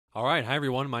All right. Hi,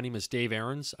 everyone. My name is Dave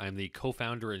Aarons. I'm the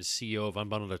co-founder and CEO of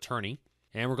Unbundled Attorney,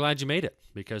 and we're glad you made it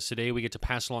because today we get to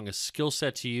pass along a skill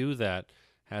set to you that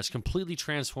has completely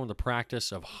transformed the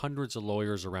practice of hundreds of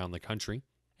lawyers around the country.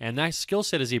 And that skill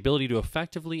set is the ability to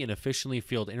effectively and efficiently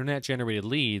field internet-generated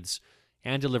leads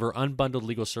and deliver unbundled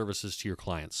legal services to your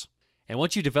clients. And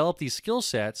once you develop these skill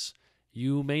sets,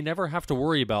 you may never have to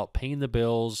worry about paying the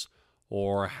bills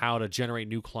or how to generate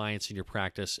new clients in your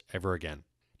practice ever again.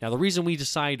 Now, the reason we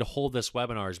decided to hold this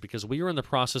webinar is because we are in the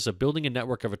process of building a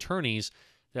network of attorneys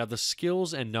that have the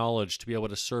skills and knowledge to be able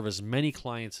to serve as many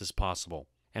clients as possible.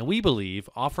 And we believe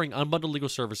offering unbundled legal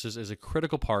services is a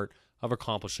critical part of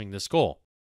accomplishing this goal.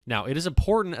 Now, it is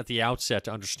important at the outset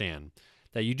to understand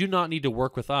that you do not need to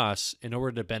work with us in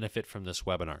order to benefit from this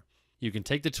webinar. You can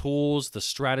take the tools, the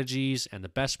strategies, and the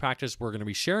best practice we're going to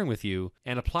be sharing with you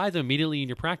and apply them immediately in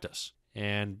your practice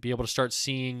and be able to start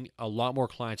seeing a lot more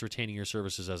clients retaining your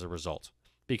services as a result.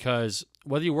 Because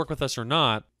whether you work with us or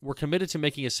not, we're committed to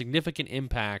making a significant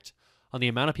impact on the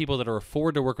amount of people that are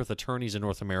afforded to work with attorneys in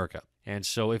North America. And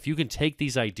so if you can take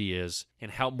these ideas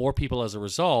and help more people as a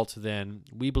result, then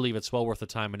we believe it's well worth the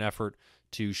time and effort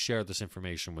to share this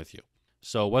information with you.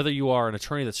 So whether you are an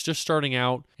attorney that's just starting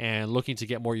out and looking to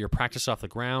get more of your practice off the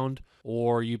ground,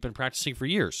 or you've been practicing for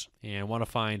years and want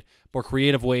to find more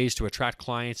creative ways to attract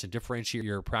clients and differentiate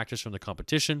your practice from the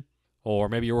competition, or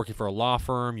maybe you're working for a law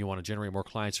firm, you want to generate more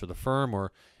clients for the firm,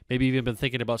 or maybe you've even been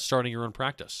thinking about starting your own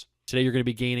practice. Today you're going to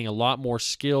be gaining a lot more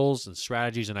skills and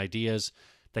strategies and ideas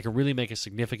that can really make a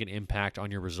significant impact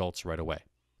on your results right away.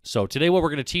 So today what we're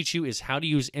going to teach you is how to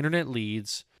use internet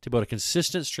leads to build a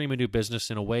consistent stream of new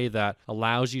business in a way that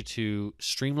allows you to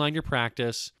streamline your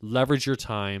practice, leverage your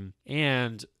time,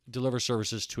 and deliver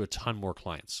services to a ton more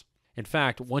clients. In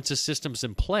fact, once the system's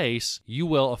in place, you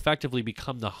will effectively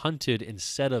become the hunted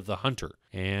instead of the hunter,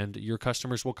 and your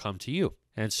customers will come to you.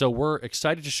 And so we're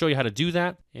excited to show you how to do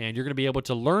that, and you're going to be able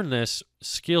to learn this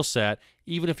skill set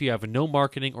even if you have no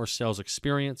marketing or sales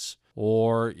experience,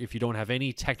 or if you don't have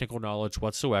any technical knowledge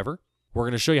whatsoever. We're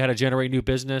going to show you how to generate new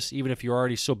business, even if you're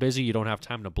already so busy you don't have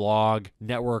time to blog,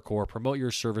 network, or promote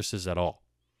your services at all.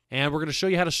 And we're going to show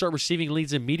you how to start receiving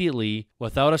leads immediately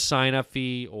without a sign-up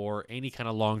fee or any kind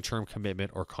of long-term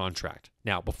commitment or contract.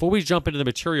 Now, before we jump into the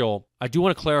material, I do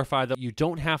want to clarify that you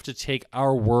don't have to take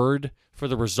our word for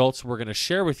the results we're going to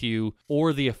share with you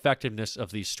or the effectiveness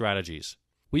of these strategies.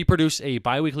 We produce a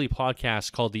bi-weekly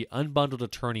podcast called the Unbundled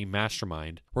Attorney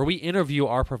Mastermind, where we interview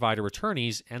our provider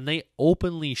attorneys and they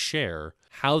openly share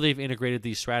how they've integrated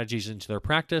these strategies into their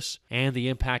practice and the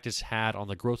impact it's had on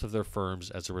the growth of their firms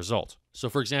as a result. So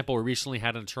for example, we recently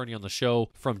had an attorney on the show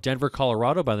from Denver,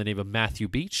 Colorado by the name of Matthew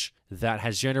Beach that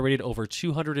has generated over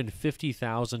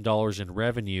 $250,000 in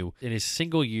revenue in a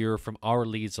single year from our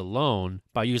leads alone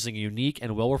by using a unique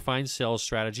and well-refined sales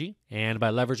strategy and by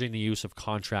leveraging the use of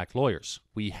contract lawyers.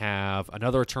 We have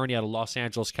another attorney out of Los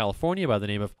Angeles, California by the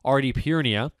name of Artie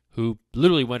Piernia, who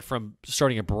literally went from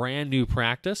starting a brand new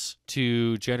practice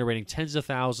to generating tens of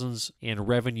thousands in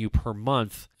revenue per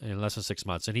month in less than 6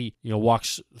 months. And he,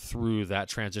 walks through that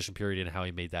transition period and how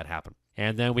he made that happen.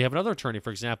 And then we have another attorney,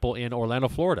 for example, in Orlando,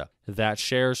 Florida, that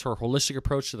shares her holistic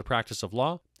approach to the practice of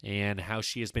law and how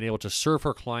she has been able to serve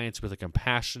her clients with a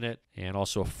compassionate and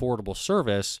also affordable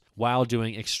service while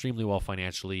doing extremely well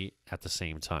financially at the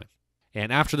same time.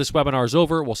 And after this webinar is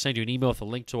over, we'll send you an email with a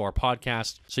link to our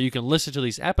podcast so you can listen to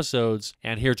these episodes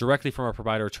and hear directly from our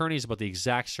provider attorneys about the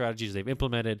exact strategies they've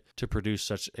implemented to produce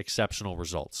such exceptional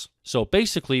results. So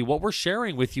basically, what we're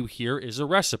sharing with you here is a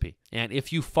recipe. And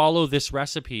if you follow this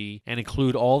recipe and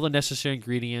include all the necessary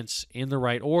ingredients in the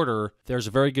right order, there's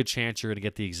a very good chance you're going to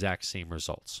get the exact same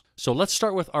results. So let's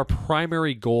start with our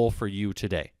primary goal for you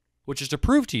today, which is to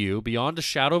prove to you, beyond a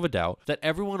shadow of a doubt, that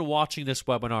everyone watching this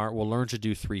webinar will learn to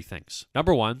do three things.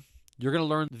 Number one, you're going to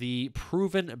learn the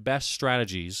proven best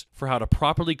strategies for how to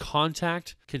properly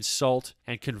contact, consult,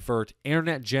 and convert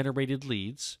internet-generated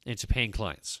leads into paying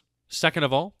clients. Second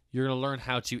of all, you're going to learn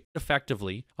how to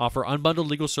effectively offer unbundled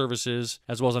legal services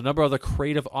as well as a number of other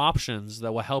creative options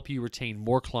that will help you retain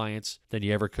more clients than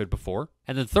you ever could before.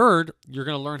 And then third, you're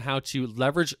going to learn how to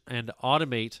leverage and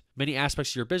automate many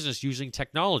aspects of your business using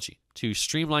technology to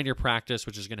streamline your practice,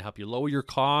 which is going to help you lower your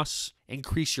costs,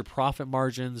 increase your profit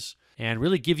margins, and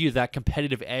really give you that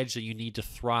competitive edge that you need to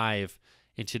thrive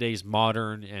in today's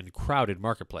modern and crowded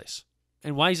marketplace.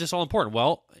 And why is this all important?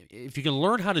 Well, if you can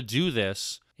learn how to do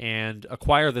this and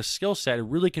acquire this skill set, it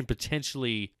really can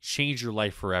potentially change your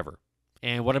life forever.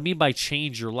 And what I mean by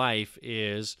change your life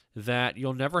is that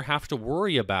you'll never have to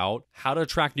worry about how to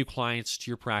attract new clients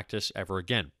to your practice ever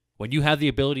again. When you have the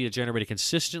ability to generate a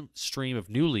consistent stream of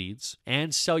new leads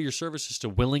and sell your services to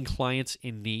willing clients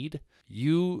in need,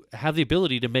 you have the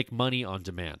ability to make money on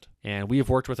demand. And we have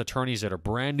worked with attorneys that are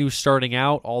brand new starting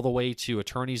out all the way to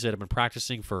attorneys that have been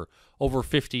practicing for over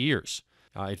 50 years.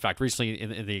 In fact, recently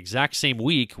in the exact same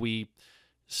week, we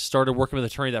started working with an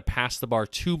attorney that passed the bar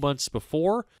 2 months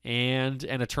before and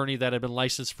an attorney that had been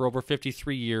licensed for over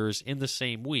 53 years in the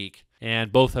same week,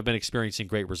 and both have been experiencing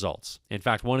great results. In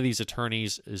fact, one of these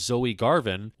attorneys, Zoe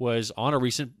Garvin, was on a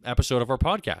recent episode of our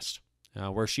podcast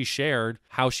where she shared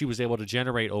how she was able to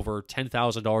generate over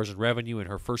 $10,000 in revenue in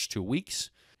her first 2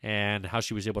 weeks and how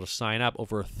she was able to sign up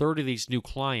over a third of these new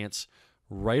clients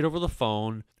right over the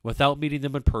phone without meeting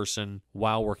them in person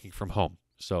while working from home.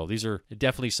 So these are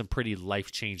definitely some pretty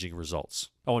life-changing results.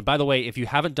 Oh, and by the way, if you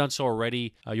haven't done so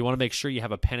already, you want to make sure you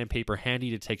have a pen and paper handy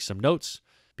to take some notes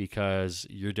because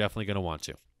you're definitely going to want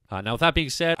to. Now, with that being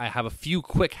said, I have a few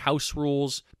quick house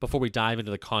rules before we dive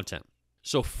into the content.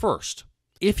 So first,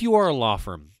 if you are a law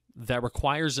firm that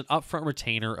requires an upfront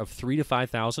retainer of $3,000 to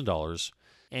 $5,000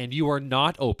 and you are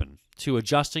not open to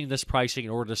adjusting this pricing in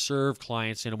order to serve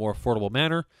clients in a more affordable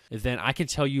manner, then I can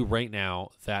tell you right now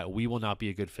that we will not be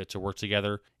a good fit to work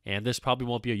together, and this probably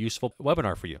won't be a useful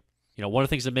webinar for you. One of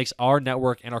the things that makes our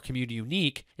network and our community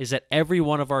unique is that every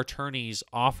one of our attorneys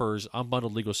offers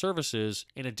unbundled legal services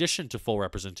in addition to full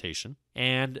representation,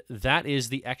 and that is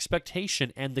the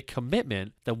expectation and the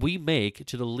commitment that we make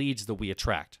to the leads that we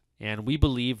attract. And we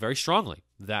believe very strongly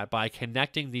that by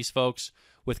connecting these folks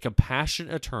with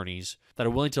compassionate attorneys that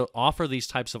are willing to offer these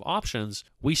types of options,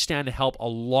 we stand to help a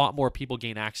lot more people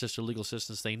gain access to legal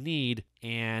assistance they need.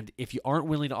 And if you aren't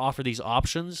willing to offer these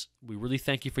options, we really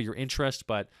thank you for your interest,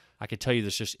 but I can tell you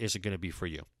this just isn't going to be for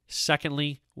you.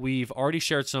 Secondly, we've already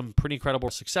shared some pretty incredible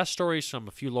success stories from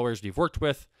a few lawyers we've worked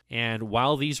with, and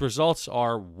while these results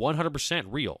are 100%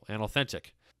 real and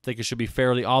authentic, I think it should be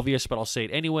fairly obvious, but I'll say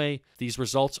it anyway, these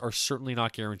results are certainly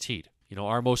not guaranteed.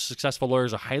 Our most successful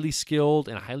lawyers are highly skilled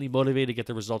and highly motivated to get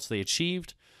the results they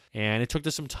achieved. And it took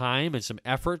us some time and some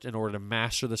effort in order to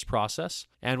master this process.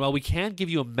 And while we can give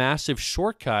you a massive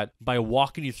shortcut by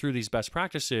walking you through these best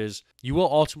practices, you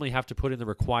will ultimately have to put in the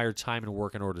required time and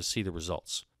work in order to see the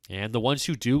results. And the ones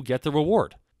who do get the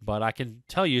reward. But I can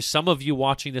tell you, some of you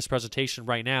watching this presentation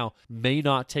right now may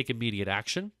not take immediate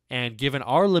action. And given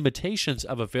our limitations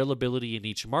of availability in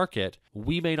each market,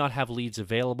 we may not have leads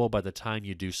available by the time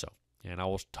you do so. And I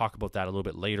will talk about that a little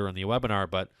bit later in the webinar.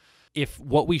 But if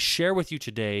what we share with you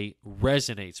today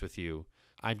resonates with you,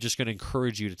 I'm just going to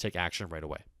encourage you to take action right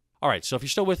away. All right, so if you're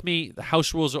still with me, the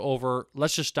house rules are over.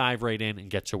 Let's just dive right in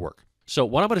and get to work. So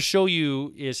what I'm going to show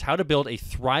you is how to build a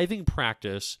thriving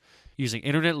practice using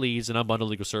internet leads and unbundled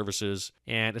legal services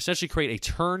and essentially create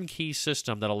a turnkey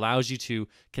system that allows you to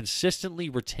consistently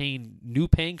retain new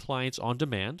paying clients on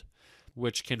demand,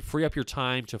 which can free up your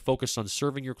time to focus on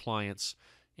serving your clients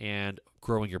and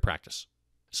growing your practice.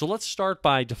 So let's start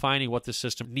by defining what this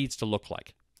system needs to look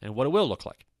like and what it will look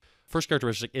like. First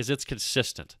characteristic is it's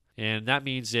consistent, and that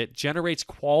means it generates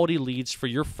quality leads for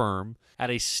your firm at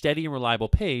a steady and reliable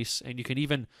pace, and you can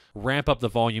even ramp up the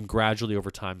volume gradually over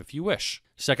time if you wish.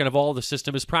 Second of all, the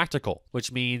system is practical,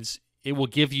 which means it will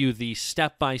give you the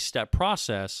step-by-step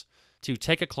process to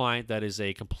take a client that is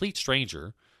a complete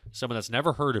stranger, someone that's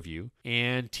never heard of you,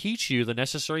 and teach you the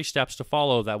necessary steps to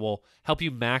follow that will help you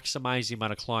maximize the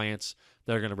amount of clients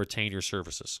that are going to retain your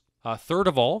services. Third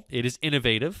of all, it is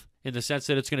innovative in the sense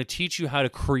that it's going to teach you how to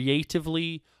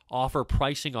creatively offer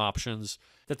pricing options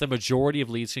that the majority of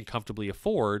leads can comfortably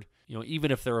afford,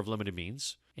 even if they're of limited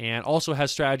means, and also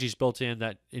has strategies built in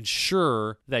that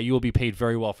ensure that you will be paid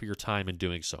very well for your time in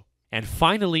doing so. And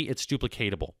finally, it's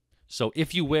duplicatable. So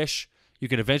if you wish, you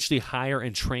can eventually hire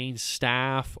and train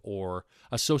staff or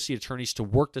associate attorneys to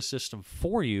work the system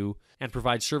for you and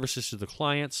provide services to the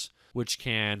clients, which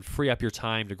can free up your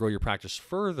time to grow your practice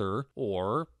further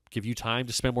or give you time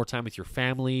to spend more time with your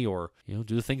family or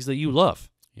do the things that you love.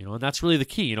 And that's really the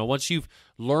key. Once you've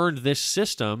learned this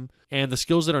system and the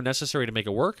skills that are necessary to make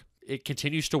it work, it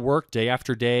continues to work day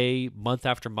after day, month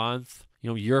after month,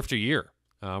 year after year,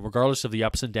 regardless of the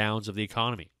ups and downs of the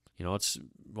economy. It's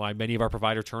why many of our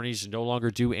provider attorneys no longer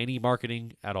do any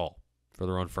marketing at all for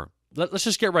their own firm. Let's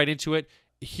just get right into it.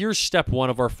 Here's step one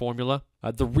of our formula.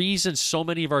 The reason so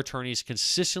many of our attorneys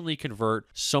consistently convert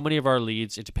so many of our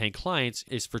leads into paying clients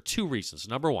is for two reasons.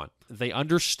 Number one, they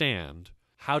understand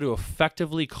how to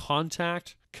effectively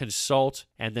contact, consult,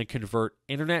 and then convert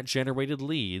internet-generated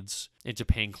leads into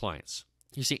paying clients.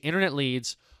 You see, internet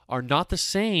leads are not the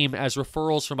same as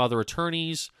referrals from other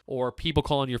attorneys or people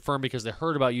calling your firm because they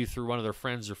heard about you through one of their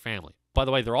friends or family. By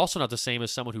the way, they're also not the same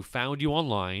as someone who found you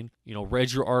online,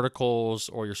 read your articles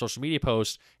or your social media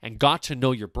posts and got to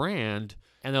know your brand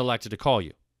and they're elected to call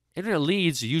you. Internet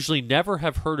leads usually never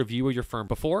have heard of you or your firm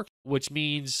before, which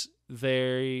means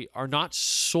they are not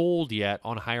sold yet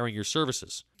on hiring your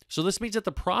services. So this means that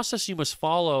the process you must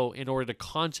follow in order to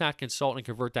contact, consult, and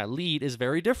convert that lead is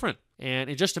very different. And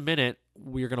in just a minute,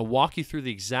 we're going to walk you through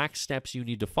the exact steps you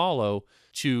need to follow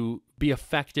to be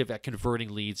effective at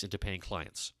converting leads into paying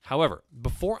clients. However,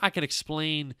 before I can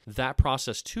explain that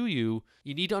process to you,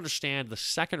 you need to understand the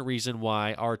second reason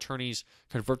why our attorneys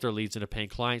convert their leads into paying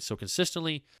clients so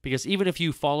consistently, because even if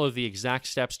you follow the exact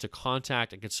steps to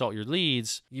contact and consult your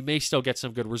leads, you may still get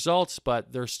some good results,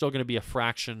 but there's still going to be a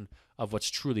fraction of what's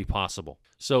truly possible.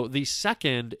 So the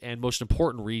second and most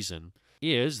important reason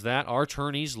is that our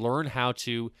attorneys learn how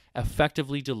to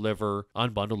effectively deliver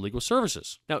unbundled legal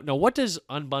services. Now, what does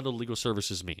unbundled legal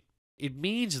services mean? It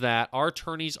means that our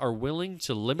attorneys are willing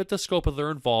to limit the scope of their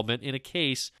involvement in a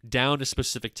case down to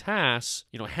specific tasks,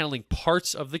 handling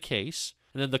parts of the case,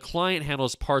 and then the client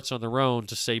handles parts on their own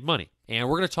to save money. And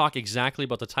we're going to talk exactly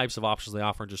about the types of options they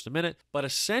offer in just a minute, but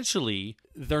essentially,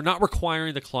 they're not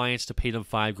requiring the clients to pay them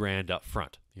 $5,000 up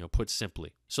front, put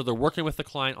simply. So they're working with the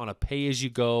client on a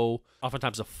pay-as-you-go,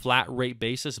 oftentimes a flat rate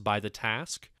basis by the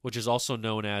task, which is also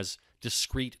known as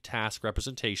discrete task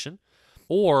representation,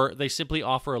 or they simply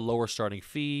offer a lower starting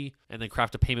fee and then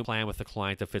craft a payment plan with the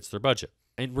client that fits their budget.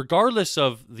 And regardless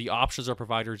of the options our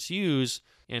providers use,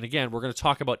 and again, we're going to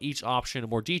talk about each option in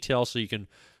more detail so you can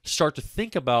start to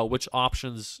think about which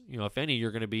options, if any,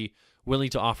 you're going to be willing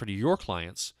to offer to your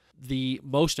clients. The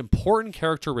most important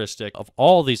characteristic of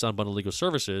all these unbundled legal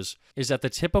services is that the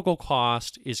typical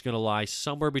cost is going to lie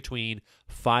somewhere between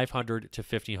 $500 to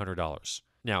 $1,500.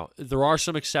 Now, there are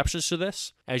some exceptions to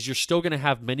this, as you're still going to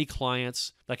have many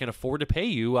clients that can afford to pay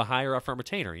you a higher upfront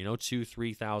retainer,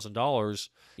 $2,000, $3,000,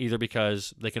 either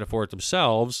because they can afford it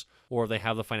themselves or they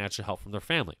have the financial help from their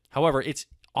family. However, it's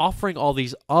offering all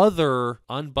these other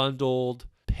unbundled,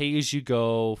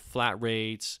 pay-as-you-go, flat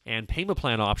rates, and payment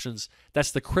plan options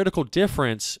that's the critical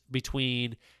difference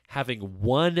between having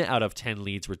 1 out of 10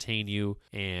 leads retain you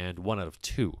and 1 out of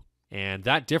 2. And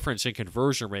that difference in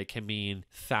conversion rate can mean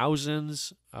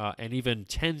thousands and even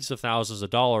tens of thousands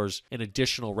of dollars in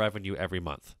additional revenue every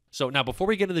month. So now, before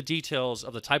we get into the details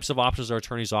of the types of options our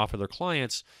attorneys offer their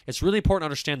clients, it's really important to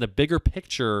understand the bigger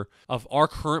picture of our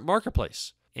current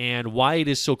marketplace and why it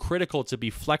is so critical to be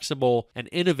flexible and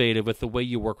innovative with the way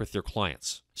you work with your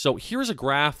clients. So here's a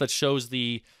graph that shows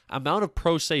the amount of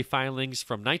pro se filings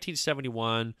from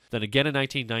 1971, then again in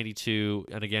 1992,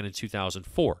 and again in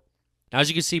 2004. As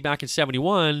you can see, back in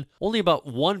 71, only about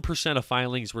 1% of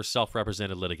filings were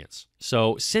self-represented litigants.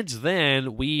 So since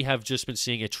then, we have just been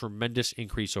seeing a tremendous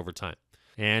increase over time.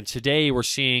 And today, we're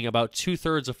seeing about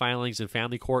 2/3 of filings in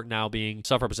family court now being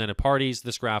self-represented parties.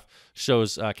 This graph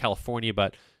shows California,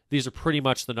 but these are pretty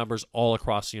much the numbers all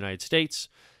across the United States.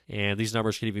 And these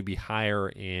numbers can even be higher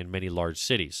in many large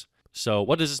cities. So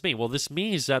what does this mean? Well, this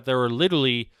means that there are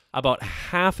literally about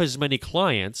half as many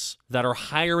clients that are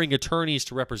hiring attorneys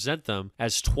to represent them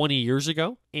as 20 years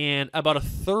ago, and about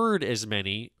 1/3 as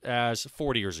many as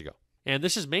 40 years ago. And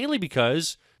this is mainly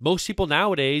because most people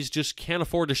nowadays just can't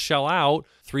afford to shell out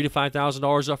 $3,000 to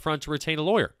 $5,000 up front to retain a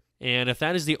lawyer. And if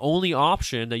that is the only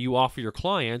option that you offer your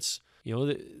clients,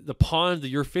 the pond that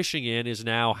you're fishing in is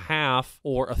now half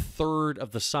or 1/3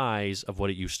 of the size of what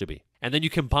it used to be. And then you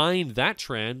combine that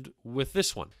trend with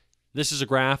this one. This is a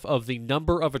graph of the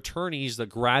number of attorneys that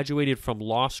graduated from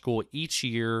law school each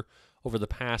year over the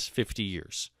past 50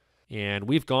 years. And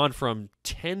we've gone from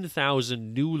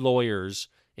 10,000 new lawyers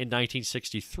in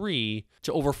 1963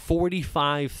 to over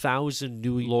 45,000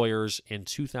 new lawyers in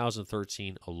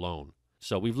 2013 alone.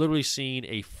 So we've literally seen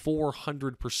a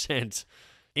 400%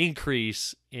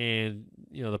 increase in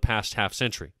the past half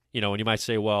century. And you might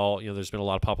say, well, there's been a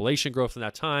lot of population growth in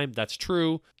that time. That's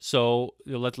true. So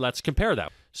let's compare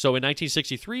that. So in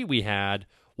 1963, we had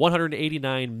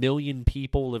 189 million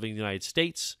people living in the United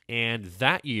States, and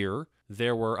that year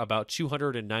there were about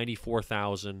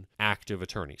 294,000 active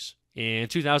attorneys. In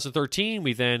 2013,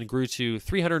 we then grew to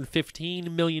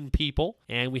 315 million people,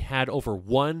 and we had over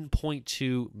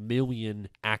 1.2 million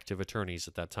active attorneys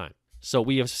at that time. So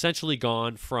we have essentially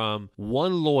gone from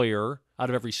one lawyer out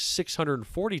of every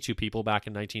 642 people back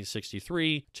in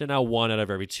 1963 to now 1 out of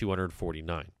every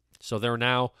 249. So there are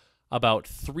now about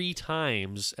 3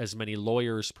 times as many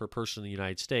lawyers per person in the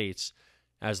United States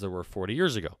as there were 40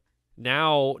 years ago.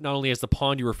 Now, not only has the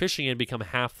pond you were fishing in become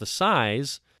half the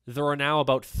size, there are now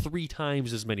about 3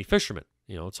 times as many fishermen.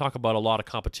 Talk about a lot of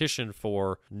competition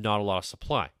for not a lot of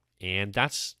supply. And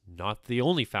that's not the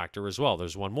only factor as well.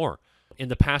 There's one more. In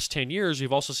the past 10 years,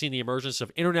 we've also seen the emergence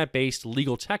of internet-based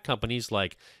legal tech companies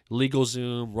like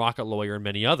LegalZoom, Rocket Lawyer, and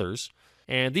many others.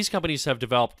 And these companies have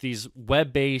developed these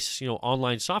web-based,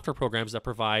 online software programs that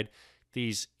provide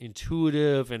these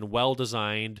intuitive and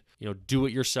well-designed,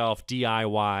 do-it-yourself,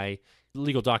 DIY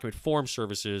legal document form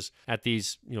services at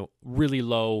these, really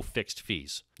low fixed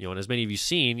fees. And as many of you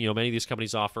seen, many of these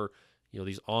companies offer,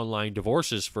 these online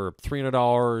divorces for $300,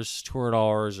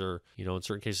 $200, or, in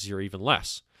certain cases here, even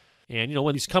less. And,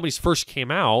 when these companies first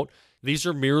came out, these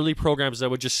are merely programs that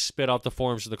would just spit out the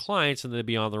forms to the clients and they'd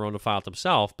be on their own to file it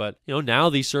themselves. But, now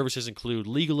these services include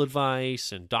legal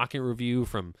advice and document review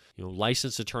from,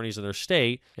 licensed attorneys in their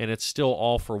state, and it's still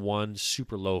all for one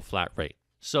super low flat rate.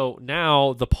 So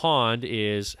now the pond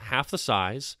is half the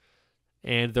size,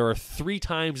 and there are 3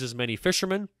 times as many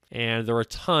fishermen, and there are a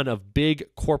ton of big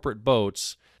corporate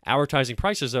boats advertising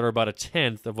prices that are about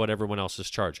 1/10 of what everyone else is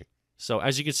charging. So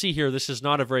as you can see here, this is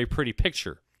not a very pretty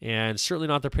picture, and certainly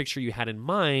not the picture you had in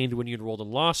mind when you enrolled in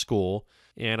law school.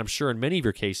 And I'm sure in many of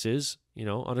your cases,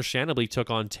 understandably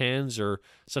took on tens or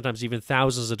sometimes even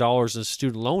thousands of dollars in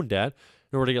student loan debt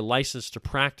in order to get licensed to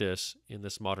practice in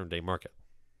this modern day market.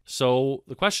 So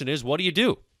the question is, what do you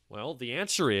do? Well, the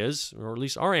answer is, or at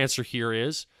least our answer here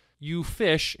is, you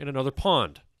fish in another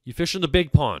pond. You fish in the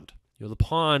big pond, the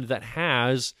pond that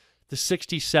has the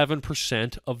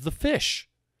 67% of the fish,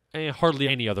 and hardly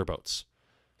any other boats.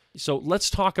 So let's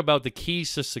talk about the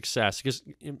keys to success, because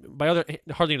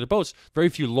hardly any other boats, very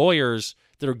few lawyers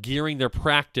that are gearing their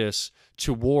practice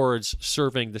towards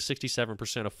serving the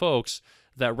 67% of folks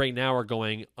that right now are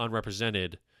going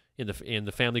unrepresented in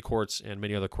the family courts and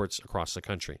many other courts across the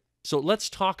country. So let's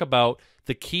talk about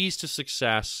the keys to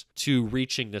success to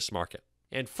reaching this market.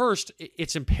 And first,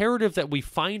 it's imperative that we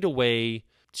find a way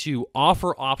to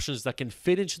offer options that can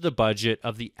fit into the budget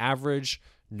of the average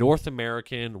North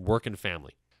American working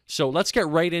family. So let's get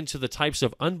right into the types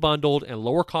of unbundled and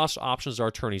lower cost options our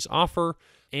attorneys offer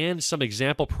and some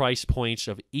example price points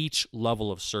of each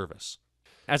level of service.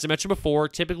 As I mentioned before,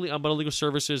 typically unbundled legal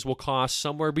services will cost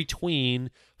somewhere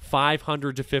between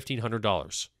 $500 to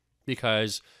 $1,500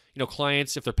 because,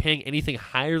 clients, if they're paying anything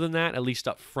higher than that, at least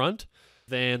up front,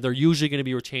 then they're usually going to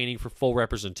be retaining for full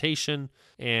representation.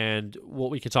 And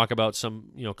what we can talk about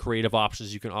some, creative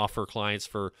options you can offer clients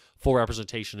for full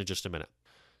representation in just a minute.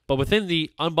 But within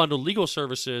the unbundled legal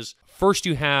services, first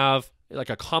you have like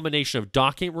a combination of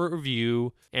document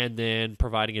review and then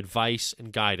providing advice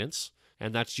and guidance.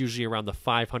 And that's usually around the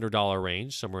 $500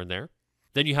 range, somewhere in there.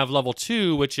 Then you have level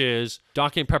 2, which is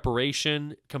document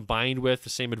preparation combined with the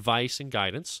same advice and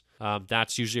guidance.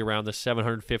 That's usually around the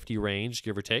 $750 range,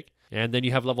 give or take. And then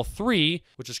you have level 3,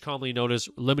 which is commonly known as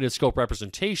limited scope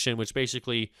representation, which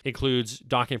basically includes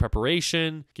document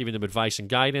preparation, giving them advice and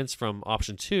guidance from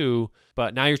option 2.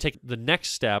 But now you're taking the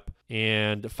next step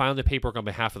and filing the paperwork on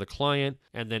behalf of the client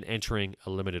and then entering a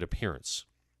limited appearance.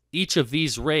 Each of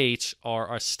these rates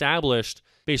are established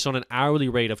based on an hourly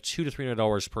rate of $200 to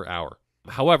 $300 per hour.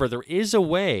 However, there is a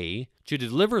way to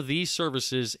deliver these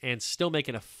services and still make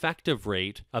an effective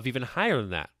rate of even higher than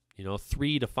that,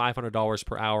 $300 to $500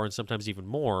 per hour and sometimes even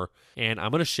more. And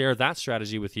I'm going to share that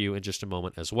strategy with you in just a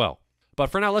moment as well. But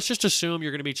for now, let's just assume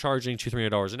you're going to be charging $200 to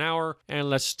 $300 an hour, and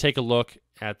let's take a look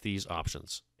at these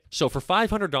options. So for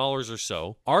 $500 or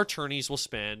so, our attorneys will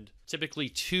spend typically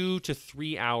 2 to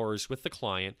 3 hours with the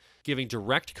client, giving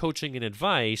direct coaching and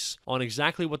advice on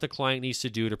exactly what the client needs to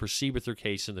do to proceed with their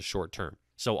case in the short term.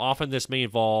 So often this may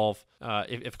involve,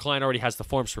 if a client already has the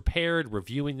forms prepared,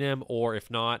 reviewing them, or if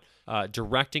not,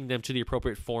 directing them to the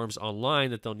appropriate forms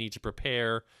online that they'll need to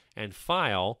prepare and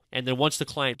file. And then once the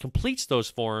client completes those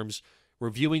forms,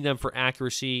 reviewing them for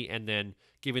accuracy and then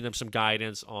giving them some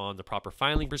guidance on the proper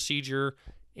filing procedure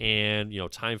and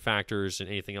time factors and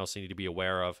anything else they need to be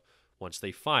aware of once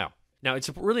they file. Now, it's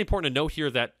really important to note here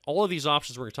that all of these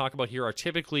options we're going to talk about here are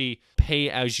typically pay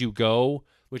as you go,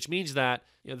 which means that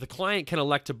the client can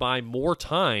elect to buy more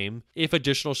time if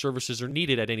additional services are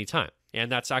needed at any time. And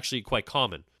that's actually quite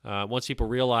common. Once people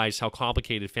realize how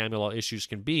complicated family law issues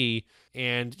can be,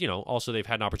 and also they've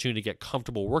had an opportunity to get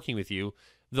comfortable working with you,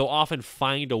 they'll often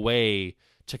find a way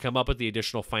to come up with the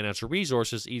additional financial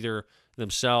resources either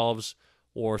themselves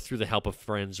or through the help of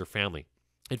friends or family.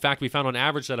 In fact, we found on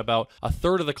average that about a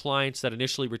third of the clients that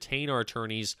initially retain our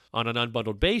attorneys on an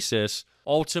unbundled basis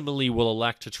ultimately will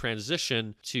elect to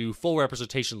transition to full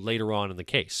representation later on in the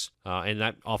case. And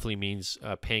that often means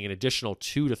paying an additional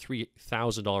 $2,000 to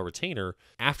 $3,000 retainer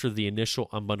after the initial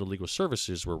unbundled legal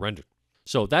services were rendered.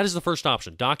 So that is the first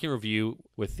option, document review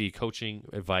with the coaching,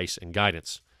 advice, and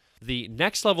guidance. The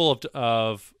next level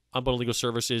of unbundled legal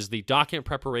services, the document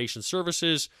preparation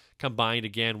services combined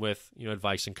again with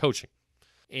advice and coaching.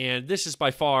 And this is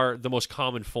by far the most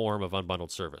common form of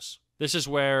unbundled service. This is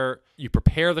where you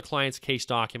prepare the client's case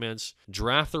documents,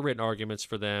 draft the written arguments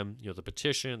for them, the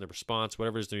petition, the response,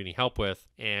 whatever it is they need help with,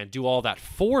 and do all that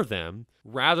for them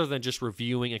rather than just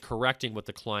reviewing and correcting what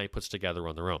the client puts together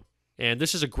on their own. And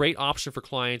this is a great option for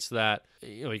clients that,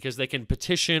 because they can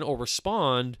petition or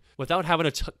respond without having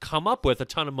to come up with a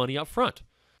ton of money up front.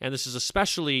 And this is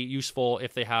especially useful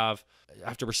if they have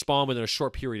to respond within a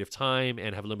short period of time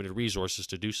and have limited resources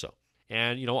to do so.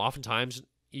 And, oftentimes,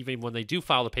 even when they do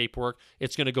file the paperwork,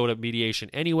 it's going to go to mediation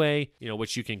anyway,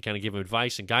 which you can kind of give them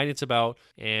advice and guidance about,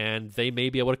 and they may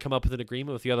be able to come up with an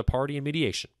agreement with the other party in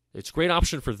mediation. It's a great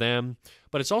option for them,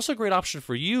 but it's also a great option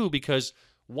for you because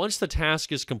once the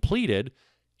task is completed,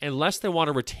 unless they want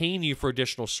to retain you for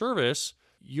additional service,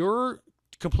 you're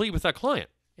complete with that client.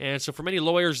 And so for many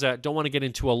lawyers that don't want to get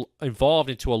involved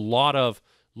into a lot of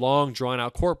long,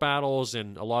 drawn-out court battles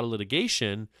and a lot of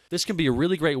litigation, this can be a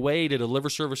really great way to deliver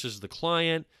services to the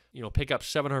client, pick up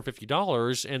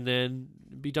 $750 and then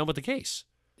be done with the case.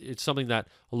 It's something that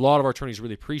a lot of our attorneys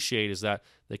really appreciate, is that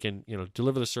they can,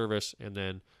 deliver the service and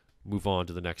then move on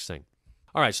to the next thing.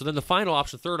 All right, so then the final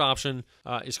option, third option,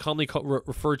 is commonly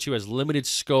referred to as limited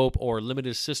scope or limited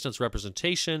assistance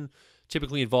representation.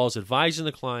 Typically involves advising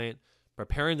the client,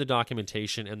 preparing the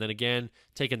documentation, and then again,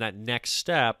 taking that next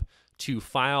step to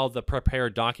file the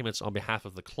prepared documents on behalf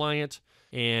of the client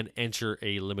and enter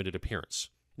a limited appearance.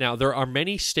 Now, there are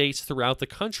many states throughout the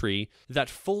country that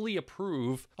fully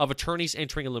approve of attorneys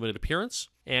entering a limited appearance.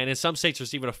 And in some states,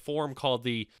 there's even a form called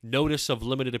the Notice of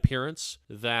Limited Appearance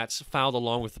that's filed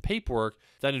along with the paperwork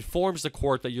that informs the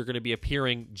court that you're going to be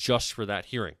appearing just for that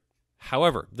hearing.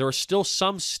 However, there are still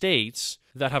some states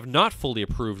that have not fully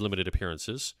approved limited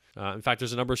appearances. In fact,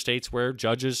 there's a number of states where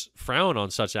judges frown on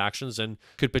such actions and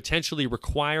could potentially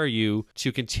require you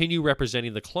to continue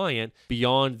representing the client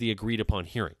beyond the agreed-upon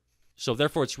hearing. So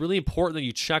therefore, it's really important that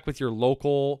you check with your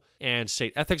local and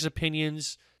state ethics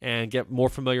opinions and get more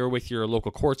familiar with your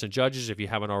local courts and judges if you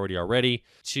haven't already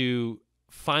to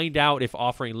find out if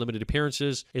offering limited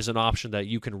appearances is an option that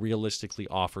you can realistically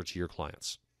offer to your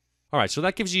clients. All right, so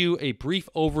that gives you a brief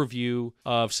overview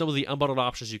of some of the unbundled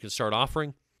options you can start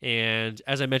offering. And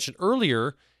as I mentioned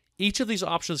earlier, each of these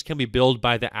options can be billed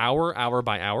by the hour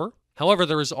by hour. However,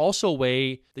 there is also a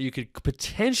way that you could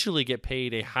potentially get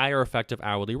paid a higher effective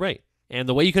hourly rate. And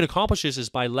the way you can accomplish this is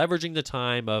by leveraging the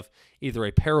time of either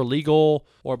a paralegal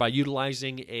or by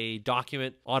utilizing a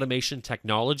document automation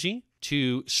technology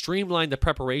to streamline the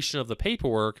preparation of the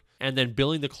paperwork and then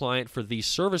billing the client for these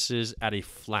services at a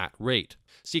flat rate.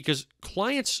 See, because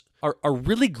clients are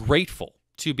really grateful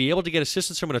to be able to get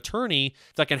assistance from an attorney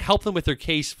that can help them with their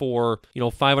case for,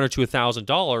 $500 to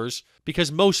 $1,000,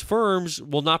 because most firms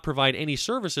will not provide any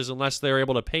services unless they're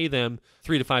able to pay them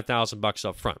 $3,000 to $5,000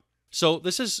 up front. So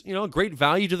this is, great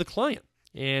value to the client,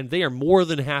 and they are more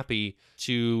than happy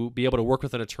to be able to work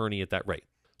with an attorney at that rate.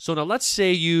 So now let's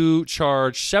say you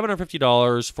charge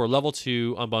 $750 for level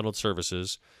 2 unbundled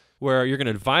services, where you're going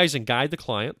to advise and guide the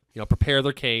client, prepare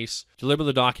their case, deliver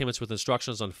the documents with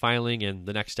instructions on filing and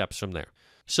the next steps from there.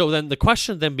 So then the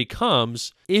question then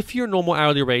becomes, if your normal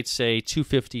hourly rate, say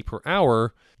 $250 per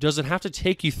hour, does it have to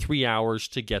take you 3 hours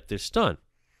to get this done?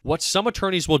 What some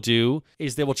attorneys will do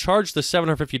is they will charge the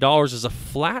 $750 as a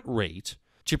flat rate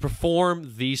to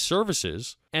perform these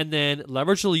services and then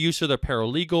leverage the use of their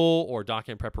paralegal or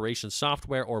document preparation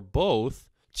software or both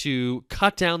to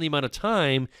cut down the amount of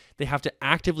time they have to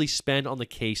actively spend on the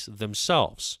case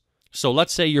themselves. So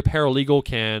let's say your paralegal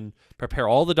can prepare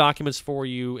all the documents for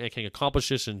you and can accomplish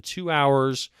this in 2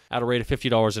 hours at a rate of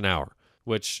 $50 an hour,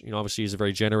 which obviously is a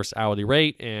very generous hourly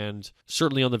rate and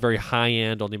certainly on the very high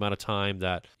end on the amount of time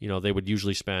that they would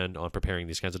usually spend on preparing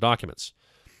these kinds of documents.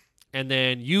 And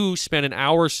then you spend an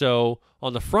hour or so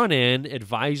on the front end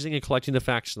advising and collecting the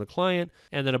facts from the client,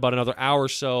 and then about another hour or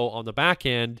so on the back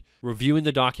end reviewing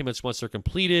the documents once they're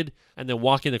completed, and then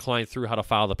walking the client through how to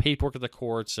file the paperwork at the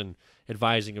courts and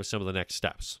advising of some of the next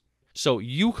steps. So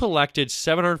you collected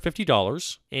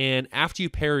 $750, and after you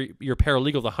pay your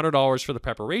paralegal the $100 for the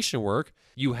preparation work,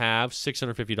 you have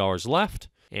 $650 left.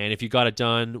 And if you got it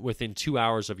done within 2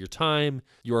 hours of your time,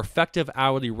 your effective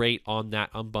hourly rate on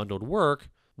that unbundled work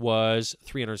was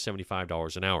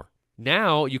 $375 an hour.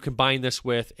 Now you combine this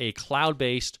with a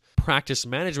cloud-based practice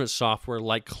management software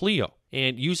like Clio.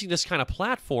 And using this kind of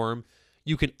platform,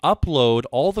 you can upload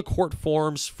all the court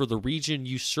forms for the region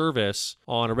you service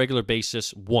on a regular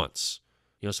basis once.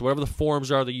 So whatever the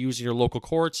forms are that you use in your local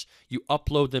courts, you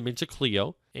upload them into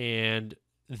Clio, and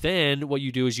Then what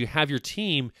you do is you have your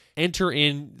team enter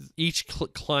in each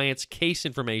client's case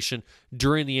information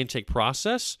during the intake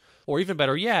process, or even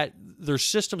better yet, there's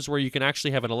systems where you can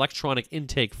actually have an electronic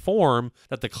intake form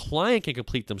that the client can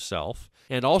complete themselves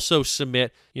and also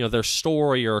submit, their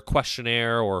story or a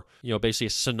questionnaire or, basically a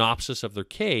synopsis of their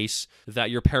case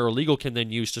that your paralegal can then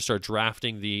use to start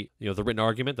drafting the written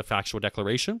argument, the factual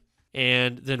declaration.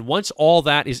 And then once all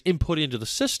that is input into the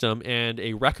system and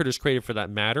a record is created for that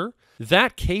matter,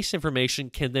 that case information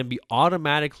can then be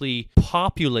automatically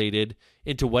populated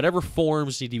into whatever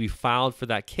forms need to be filed for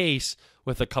that case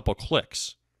with a couple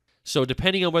clicks. So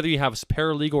depending on whether you have a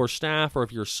paralegal or staff or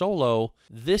if you're solo,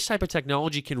 this type of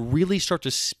technology can really start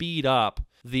to speed up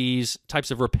these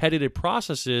types of repetitive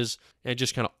processes and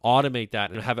just kind of automate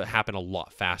that and have it happen a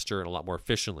lot faster and a lot more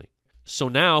efficiently. So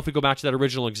now if we go back to that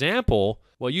original example,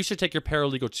 what used to take your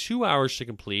paralegal 2 hours to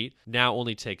complete now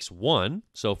only takes 1,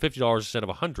 so $50 instead of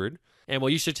 $100. And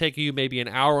what used to take you maybe an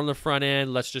hour on the front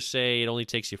end, let's just say it only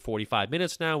takes you 45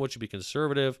 minutes now, which would be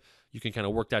conservative. You can kind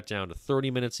of work that down to 30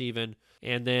 minutes even.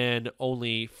 And then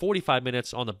only 45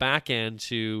 minutes on the back end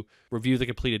to review the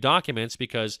completed documents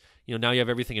because now you have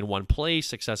everything in one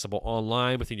place, accessible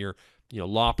online within your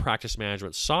law practice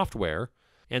management software.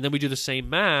 And then we do the same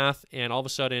math, and all of a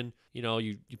sudden,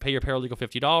 you pay your paralegal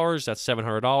 $50, that's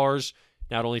 $700.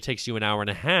 Now it only takes you an hour and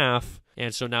a half,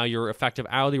 and so now your effective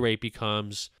hourly rate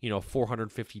becomes,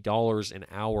 $450 an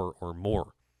hour or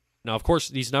more. Now, of course,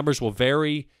 these numbers will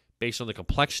vary based on the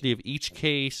complexity of each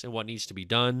case and what needs to be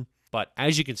done. But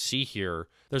as you can see here,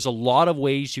 there's a lot of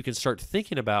ways you can start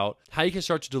thinking about how you can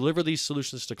start to deliver these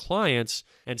solutions to clients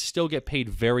and still get paid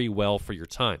very well for your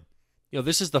time.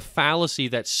 This is the fallacy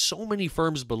that so many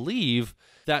firms believe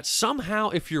that somehow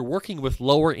if you're working with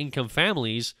lower income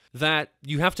families that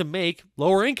you have to make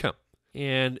lower income.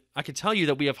 And I can tell you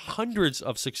that we have hundreds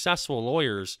of successful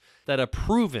lawyers that have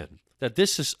proven that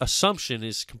this assumption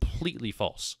is completely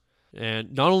false.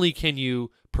 And not only can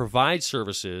you provide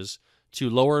services to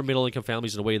lower and middle income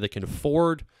families in a way they can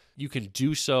afford, you can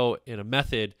do so in a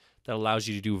method that allows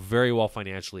you to do very well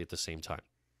financially at the same time.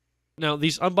 Now,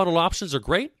 these unbundled options are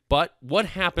great, but what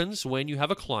happens when you have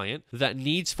a client that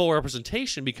needs full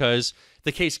representation because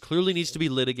the case clearly needs to be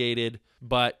litigated,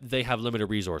 but they have limited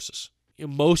resources?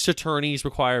 Most attorneys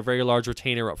require a very large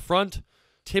retainer up front,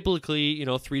 typically,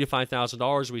 $3,000 to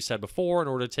 $5,000, we said before, in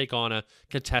order to take on a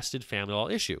contested family law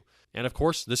issue. And of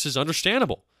course, this is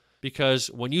understandable because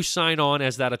when you sign on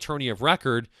as that attorney of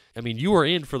record, you are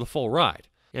in for the full ride.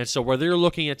 And so whether you're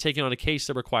looking at taking on a case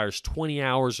that requires 20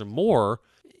 hours or more,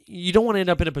 you don't want to end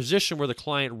up in a position where the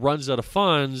client runs out of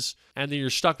funds and then you're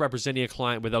stuck representing a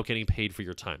client without getting paid for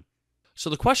your time. So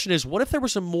the question is, what if there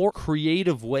was a more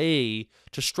creative way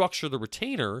to structure the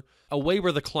retainer, a way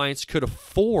where the clients could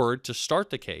afford to start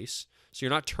the case, so you're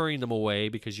not turning them away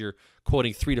because you're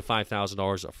quoting $3,000 to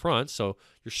 $5,000 up front, so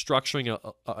you're structuring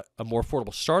a more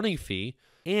affordable starting fee,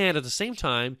 and at the same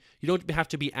time, you don't have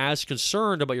to be as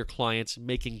concerned about your clients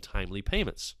making timely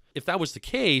payments. If that was the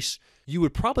case, you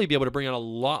would probably be able to bring on a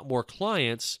lot more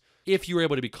clients if you were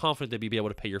able to be confident they'd be able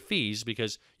to pay your fees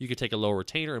because you could take a lower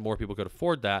retainer and more people could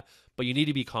afford that, but you need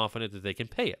to be confident that they can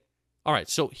pay it. All right,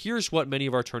 so here's what many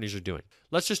of our attorneys are doing.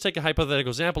 Let's just take a hypothetical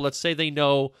example. Let's say they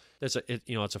know it's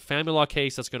a family law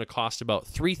case that's going to cost about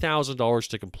 $3,000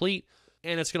 to complete,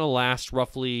 and it's going to last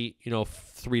roughly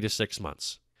 3 to 6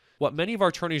 months. What many of our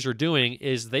attorneys are doing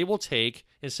is they will take,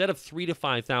 instead of $3,000 to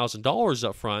 $5,000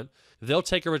 up front, they'll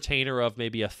take a retainer of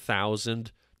maybe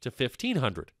 $1,000 to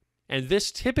 $1,500. And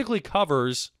this typically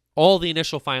covers all the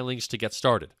initial filings to get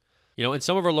started. And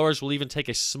some of our lawyers will even take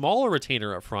a smaller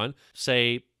retainer up front,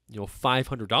 say,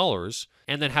 $500,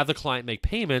 and then have the client make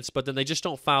payments, but then they just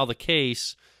don't file the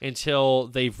case until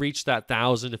they've reached that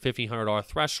 $1,000 to $1,500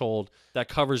 threshold that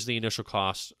covers the initial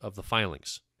cost of the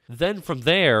filings. Then from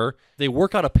there, they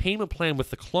work out a payment plan with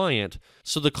the client,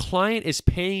 so the client is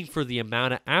paying for the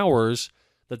amount of hours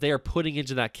that they are putting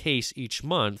into that case each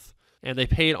month, and they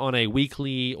pay it on a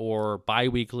weekly or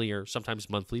bi-weekly or sometimes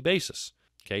monthly basis.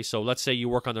 Okay, so let's say you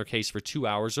work on their case for 2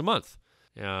 hours a month.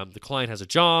 The client has a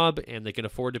job, and they can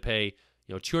afford to pay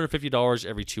 $250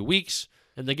 every 2 weeks,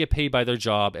 and they get paid by their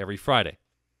job every Friday.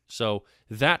 So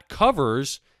that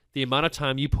covers the amount of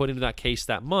time you put into that case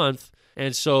that month,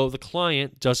 and so the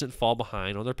client doesn't fall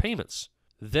behind on their payments.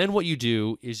 Then what you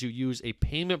do is you use a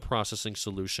payment processing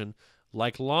solution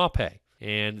like LawPay.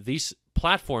 And these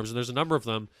platforms, and there's a number of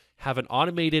them, have an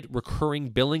automated recurring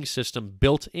billing system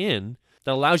built in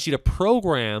that allows you to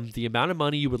program the amount of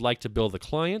money you would like to bill the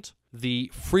client, the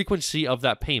frequency of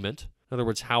that payment, in other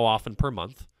words, how often per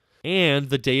month, and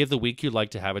the day of the week you'd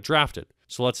like to have it drafted.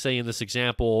 So let's say in this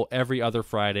example, every other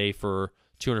Friday for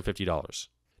 $250.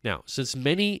 Now, since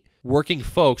many working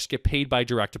folks get paid by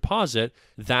direct deposit,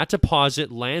 that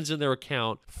deposit lands in their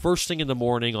account first thing in the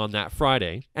morning on that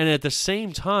Friday. And at the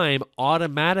same time,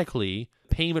 automatically,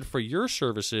 payment for your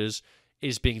services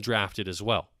is being drafted as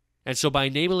well. And so by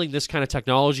enabling this kind of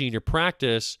technology in your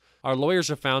practice, our lawyers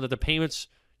have found that the payments,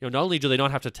 not only do they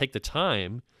not have to take the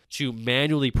time to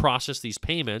manually process these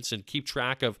payments and keep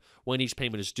track of when each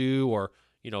payment is due, or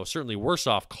certainly worse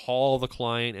off, call the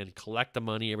client and collect the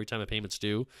money every time a payment's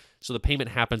due. So the payment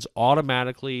happens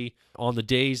automatically on the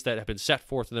days that have been set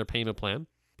forth in their payment plan.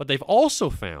 But they've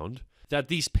also found that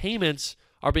these payments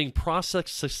are being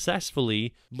processed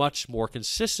successfully much more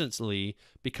consistently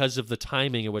because of the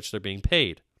timing in which they're being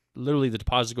paid. Literally, the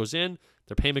deposit goes in,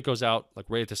 their payment goes out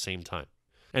right at the same time.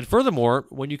 And furthermore,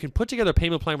 when you can put together a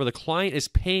payment plan where the client is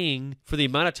paying for the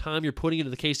amount of time you're putting into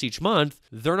the case each month,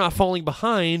 they're not falling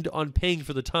behind on paying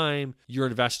for the time you're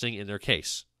investing in their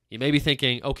case. You may be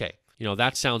thinking, okay,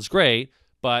 that sounds great,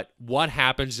 but what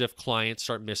happens if clients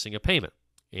start missing a payment?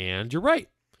 And you're right.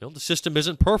 The system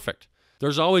isn't perfect.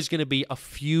 There's always going to be a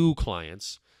few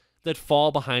clients that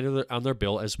fall behind on their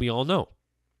bill, as we all know.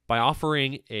 By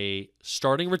offering a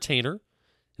starting retainer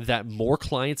that more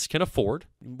clients can afford,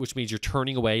 which means you're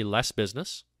turning away less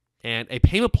business, and a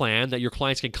payment plan that your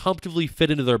clients can comfortably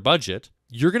fit into their budget,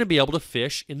 you're going to be able to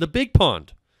fish in the big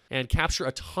pond and capture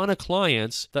a ton of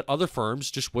clients that other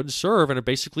firms just wouldn't serve and are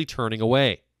basically turning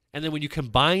away. And then when you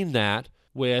combine that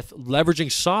with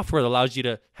leveraging software that allows you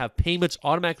to have payments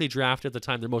automatically drafted at the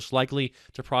time they're most likely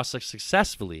to process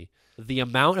successfully, the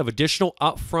amount of additional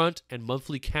upfront and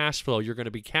monthly cash flow you're going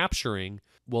to be capturing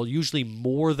will usually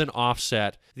more than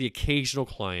offset the occasional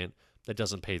client that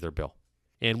doesn't pay their bill.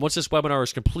 And once this webinar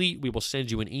is complete, we will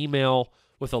send you an email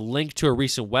with a link to a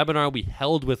recent webinar we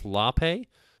held with LawPay,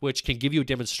 which can give you a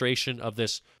demonstration of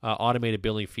this automated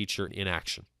billing feature in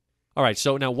action. All right,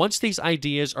 so now once these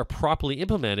ideas are properly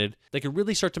implemented, they can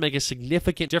really start to make a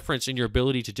significant difference in your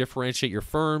ability to differentiate your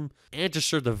firm and to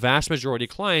serve the vast majority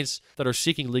of clients that are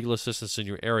seeking legal assistance in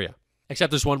your area. Except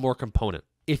there's one more component.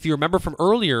 If you remember from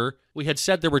earlier, we had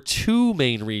said there were two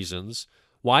main reasons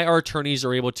why our attorneys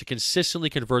are able to consistently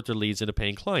convert their leads into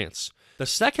paying clients. The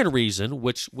second reason,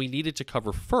 which we needed to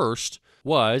cover first,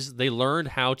 was they learned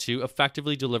how to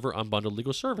effectively deliver unbundled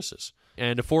legal services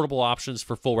and affordable options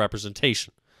for full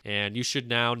representation. And you should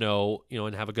now know,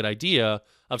 and have a good idea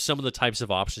of some of the types of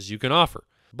options you can offer.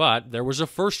 But there was a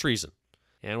first reason.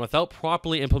 And without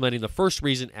properly implementing the first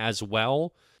reason as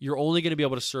well, you're only going to be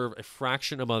able to serve a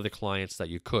fraction among the clients that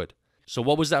you could. So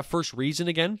what was that first reason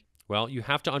again? Well, you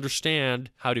have to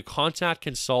understand how to contact,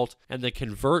 consult, and then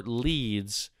convert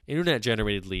leads,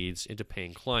 internet-generated leads, into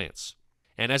paying clients.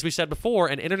 And as we said before,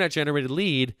 an internet-generated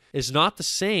lead is not the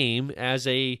same as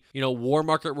a warm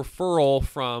market referral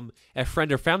from a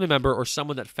friend or family member or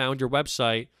someone that found your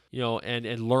website,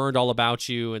 and learned all about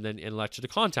you and then elected to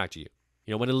contact you.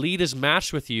 When a lead is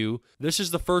matched with you, this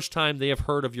is the first time they have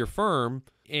heard of your firm.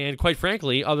 And quite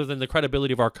frankly, other than the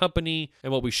credibility of our company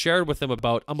and what we shared with them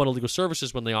about Unbundled Legal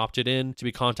Services when they opted in to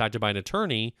be contacted by an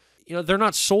attorney, they're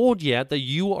not sold yet that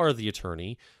you are the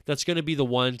attorney that's going to be the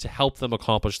one to help them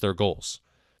accomplish their goals.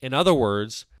 In other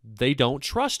words, they don't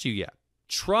trust you yet.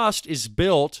 Trust is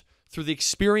built through the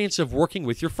experience of working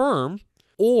with your firm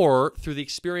or through the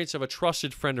experience of a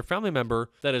trusted friend or family member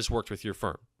that has worked with your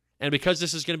firm. And because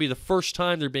this is going to be the first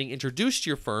time they're being introduced to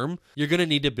your firm, you're going to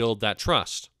need to build that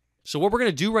trust. So what we're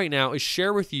going to do right now is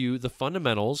share with you the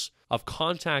fundamentals of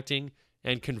contacting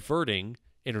and converting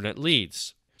internet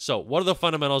leads. So what are the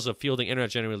fundamentals of fielding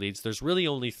internet-generated leads? There's really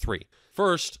only three.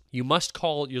 First, you must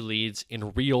call your leads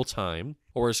in real time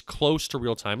or as close to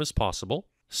real time as possible.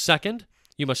 Second,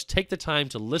 you must take the time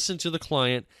to listen to the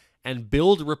client and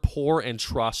build rapport and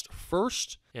trust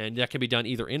first. And that can be done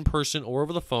either in person or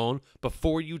over the phone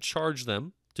before you charge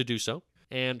them to do so.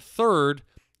 And third,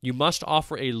 you must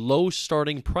offer a low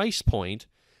starting price point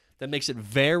that makes it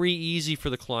very easy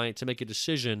for the client to make a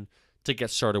decision to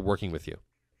get started working with you.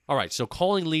 All right, so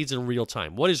calling leads in real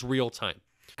time. What is real time?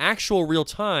 Actual real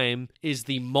time is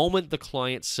the moment the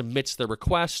client submits their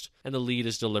request and the lead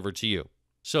is delivered to you.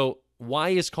 So why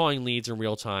is calling leads in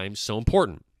real time so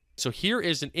important? So here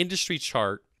is an industry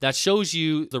chart that shows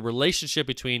you the relationship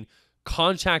between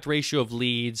contact ratio of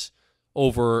leads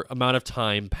over amount of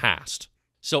time passed.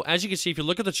 So as you can see, if you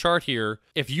look at the chart here,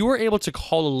 if you were able to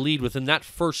call a lead within that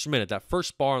first minute, that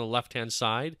first bar on the left-hand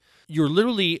side, you're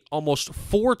literally almost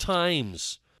 4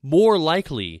 times more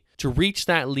likely to reach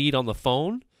that lead on the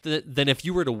phone than if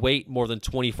you were to wait more than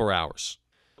 24 hours.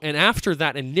 And after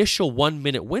that initial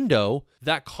 1-minute window,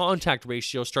 that contact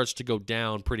ratio starts to go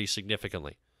down pretty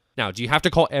significantly. Now, do you have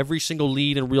to call every single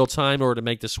lead in real time in order to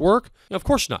make this work? Of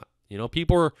course not.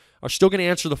 People are still going to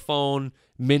answer the phone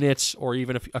minutes or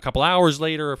even a couple hours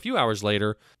later, a few hours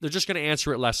later. They're just going to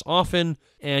answer it less often,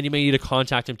 and you may need to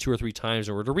contact them 2 or 3 times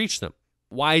in order to reach them.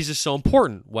 Why is this so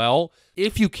important? Well,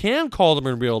 if you can call them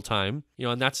in real time,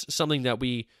 and that's something that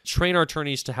we train our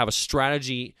attorneys to have a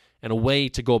strategy and a way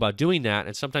to go about doing that.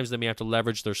 And sometimes they may have to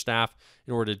leverage their staff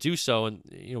in order to do so. And,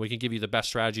 we can give you the best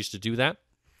strategies to do that.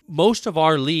 Most of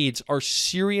our leads are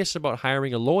serious about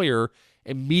hiring a lawyer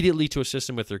immediately to assist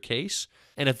them with their case.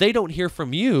 And if they don't hear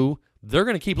from you, they're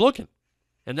going to keep looking.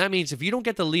 And that means if you don't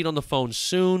get the lead on the phone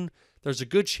soon, there's a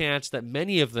good chance that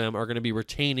many of them are going to be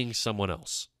retaining someone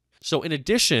else. So in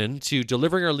addition to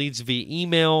delivering our leads via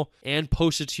email and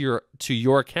posted to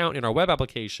your account in our web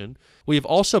application, we have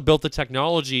also built the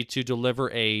technology to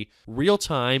deliver a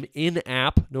real-time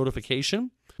in-app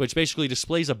notification, which basically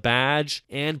displays a badge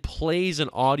and plays an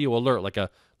audio alert, like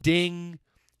a ding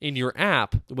in your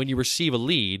app when you receive a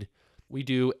lead. We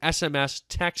do SMS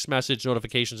text message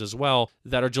notifications as well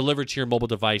that are delivered to your mobile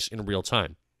device in real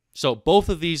time. So both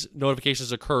of these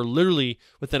notifications occur literally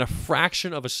within a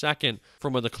fraction of a second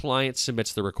from when the client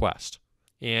submits the request.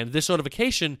 And this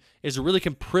notification is a really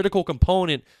critical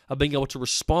component of being able to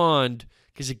respond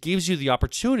because it gives you the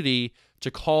opportunity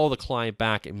to call the client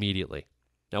back immediately.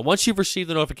 Now, once you've received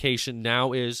the notification,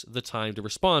 now is the time to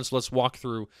respond. So let's walk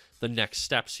through the next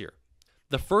steps here.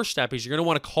 The first step is you're going to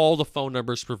want to call the phone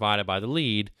numbers provided by the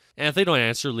lead. And if they don't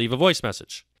answer, leave a voice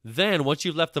message. Then, once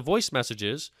you've left the voice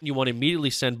messages, you want to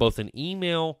immediately send both an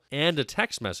email and a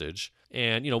text message.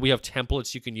 And, we have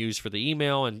templates you can use for the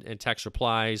email and text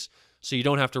replies, so you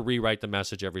don't have to rewrite the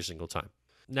message every single time.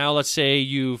 Now, let's say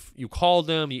you called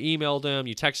them, you emailed them,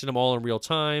 you texted them all in real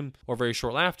time or very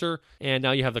shortly after, and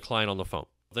now you have the client on the phone.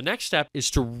 The next step is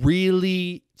to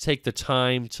really take the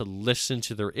time to listen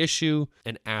to their issue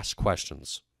and ask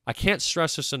questions. I can't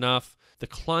stress this enough. The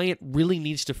client really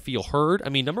needs to feel heard. I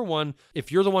mean, number one,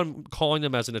 if you're the one calling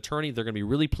them as an attorney, they're going to be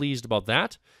really pleased about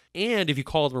that. And if you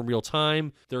call them in real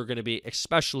time, they're going to be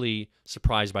especially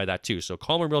surprised by that too. So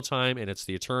call them in real time and it's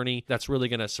the attorney. That's really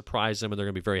going to surprise them and they're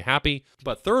going to be very happy.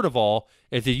 But third of all,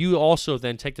 if you also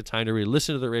then take the time to really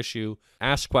listen to their issue,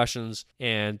 ask questions,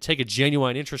 and take a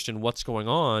genuine interest in what's going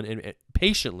on and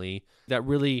patiently, that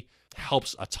really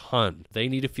helps a ton. They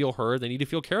need to feel heard. They need to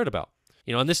feel cared about.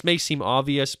 And this may seem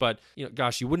obvious, but,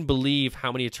 gosh, you wouldn't believe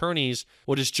how many attorneys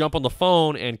will just jump on the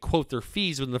phone and quote their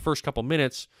fees within the first couple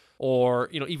minutes, or,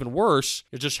 even worse,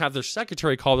 just have their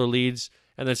secretary call their leads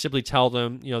and then simply tell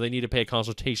them, they need to pay a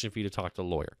consultation fee to talk to a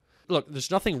lawyer. Look,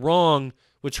 there's nothing wrong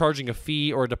with charging a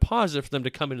fee or a deposit for them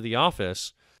to come into the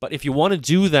office, but if you want to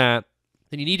do that,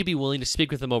 then you need to be willing to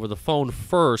speak with them over the phone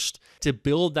first to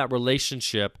build that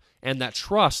relationship and that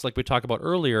trust, like we talked about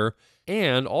earlier,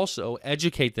 and also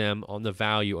educate them on the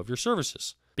value of your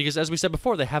services. Because as we said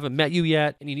before, they haven't met you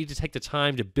yet, and you need to take the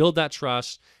time to build that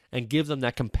trust and give them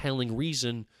that compelling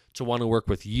reason to want to work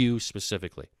with you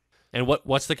specifically. And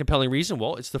what's the compelling reason?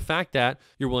 Well, it's the fact that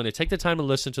you're willing to take the time to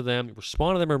listen to them,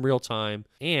 respond to them in real time,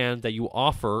 and that you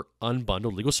offer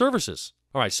unbundled legal services.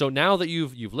 All right, so now that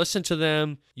you've listened to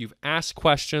them, you've asked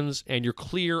questions, and you're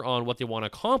clear on what they want to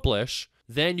accomplish,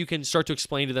 then you can start to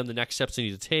explain to them the next steps they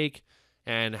need to take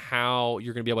and how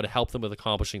you're going to be able to help them with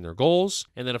accomplishing their goals.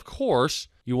 And then, of course,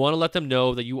 you want to let them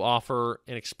know that you offer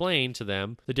and explain to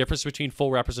them the difference between full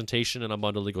representation and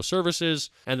unbundled legal services,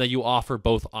 and that you offer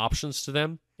both options to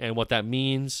them and what that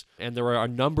means. And there are a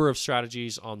number of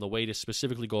strategies on the way to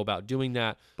specifically go about doing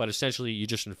that, but essentially you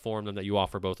just inform them that you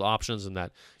offer both options and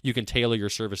that you can tailor your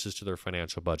services to their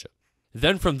financial budget.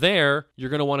 Then from there, you're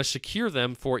going to want to secure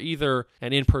them for either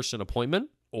an in-person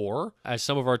appointment or, as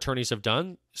some of our attorneys have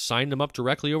done, sign them up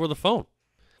directly over the phone.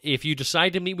 If you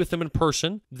decide to meet with them in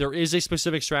person, there is a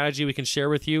specific strategy we can share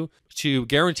with you to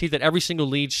guarantee that every single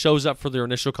lead shows up for their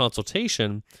initial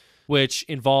consultation, which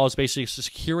involves basically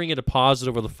securing a deposit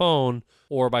over the phone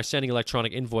or by sending an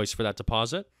electronic invoice for that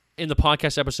deposit. In the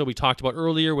podcast episode we talked about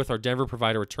earlier with our Denver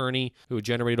provider attorney who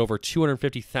generated over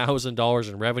 $250,000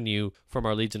 in revenue from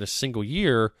our leads in a single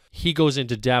year, he goes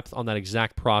into depth on that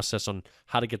exact process on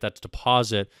how to get that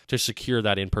deposit to secure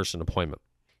that in-person appointment.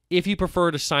 If you prefer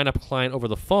to sign up a client over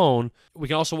the phone, we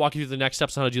can also walk you through the next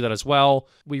steps on how to do that as well.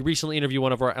 We recently interviewed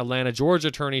one of our Atlanta, Georgia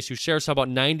attorneys who shares how about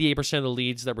 98% of the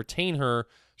leads that retain her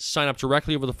sign up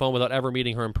directly over the phone without ever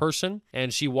meeting her in person,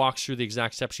 and she walks through the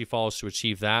exact steps she follows to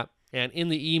achieve that. And in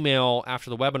the email after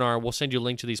the webinar, we'll send you a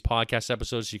link to these podcast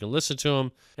episodes so you can listen to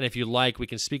them. And if you like, we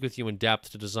can speak with you in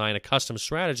depth to design a custom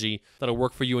strategy that'll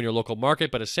work for you in your local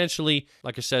market. But essentially,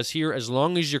 like it says here, as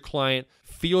long as your client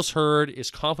feels heard, is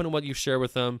confident in what you share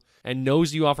with them, and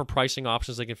knows you offer pricing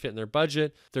options that can fit in their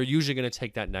budget, they're usually going to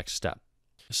take that next step.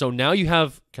 So now you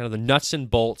have kind of the nuts and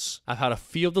bolts of how to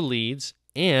field the leads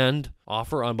and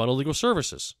offer unbundled legal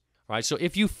services. All right, so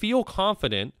if you feel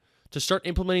confident to start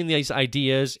implementing these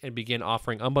ideas and begin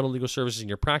offering unbundled legal services in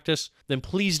your practice, then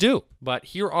please do. But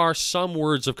here are some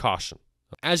words of caution.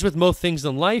 As with most things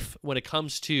in life, when it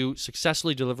comes to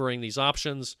successfully delivering these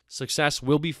options, success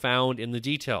will be found in the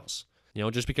details.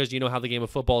 Just because you know how the game of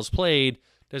football is played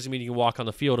doesn't mean you can walk on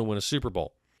the field and win a Super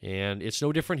Bowl. And it's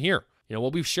no different here.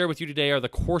 What we've shared with you today are the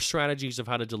core strategies of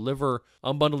how to deliver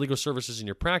unbundled legal services in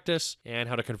your practice and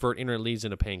how to convert internet leads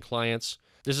into paying clients.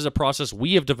 This is a process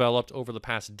we have developed over the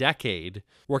past decade,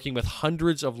 working with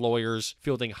hundreds of lawyers,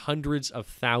 fielding hundreds of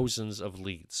thousands of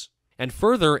leads. And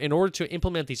further, in order to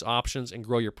implement these options and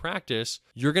grow your practice,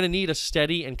 you're going to need a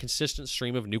steady and consistent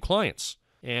stream of new clients.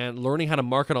 And learning how to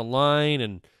market online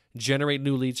and generate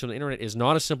new leads from the internet is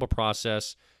not a simple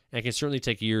process and can certainly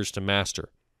take years to master.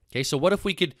 Okay, so what if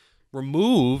we could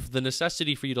remove the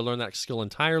necessity for you to learn that skill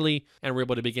entirely and we're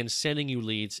able to begin sending you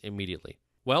leads immediately?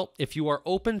 Well, if you are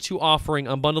open to offering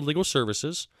unbundled legal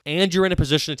services and you're in a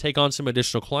position to take on some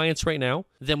additional clients right now,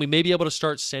 then we may be able to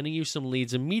start sending you some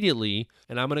leads immediately,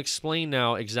 and I'm going to explain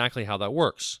now exactly how that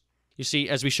works. You see,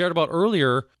 as we shared about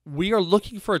earlier, we are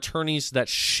looking for attorneys that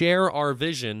share our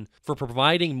vision for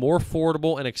providing more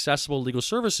affordable and accessible legal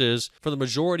services for the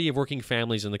majority of working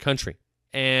families in the country.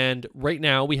 And right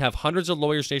now, we have hundreds of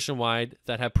lawyers nationwide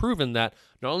that have proven that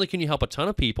not only can you help a ton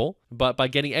of people, but by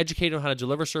getting educated on how to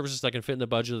deliver services that can fit in the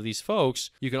budget of these folks,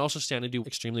 you can also stand and do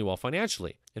extremely well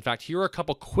financially. In fact, here are a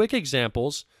couple quick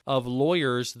examples of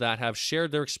lawyers that have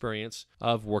shared their experience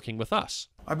of working with us.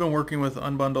 I've been working with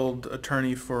Unbundled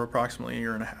Attorney for approximately a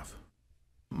year and a half.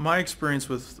 My experience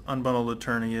with Unbundled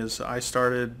Attorney is I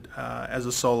started as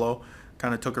a solo,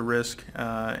 kind of took a risk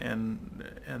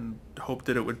and hoped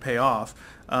that it would pay off.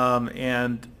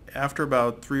 And after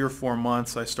about 3 or 4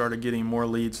 months, I started getting more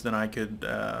leads than I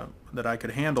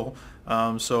could handle.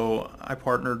 So I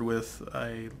partnered with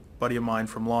a buddy of mine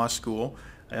from law school.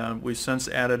 We've since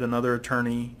added another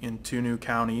attorney in 2 new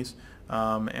counties,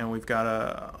 and we've got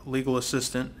a legal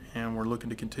assistant, and we're looking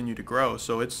to continue to grow.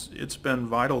 So it's been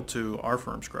vital to our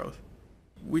firm's growth.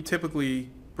 We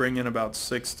typically bring in about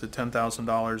 $6,000 to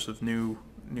 $10,000 of new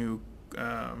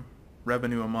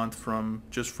revenue a month from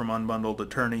Unbundled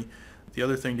Attorney. The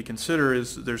other thing to consider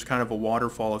is there's kind of a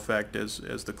waterfall effect as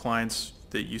the clients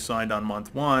that you signed on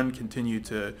month 1 continue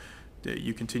to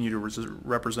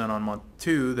represent on month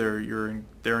 2.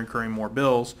 They're incurring more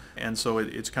bills, and so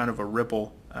it's kind of a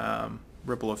ripple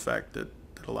effect that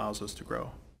allows us to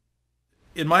grow.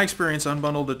 In my experience,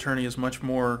 Unbundled Attorney is much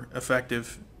more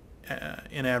effective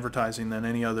in advertising than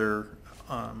any other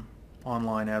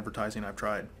online advertising I've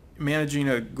tried. Managing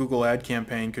a Google ad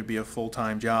campaign could be a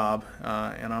full-time job,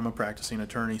 and I'm a practicing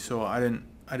attorney, so I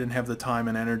didn't have the time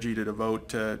and energy to devote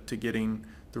to getting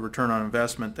the return on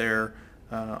investment there.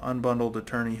 Unbundled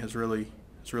Attorney has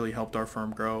really helped our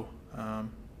firm grow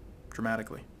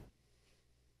dramatically.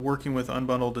 Working with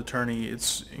Unbundled Attorney,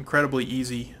 it's incredibly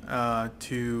easy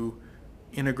to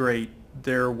integrate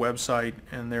their website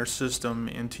and their system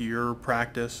into your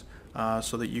practice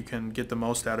so that you can get the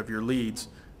most out of your leads.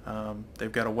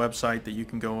 They've got a website that you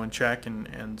can go and check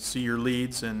and see your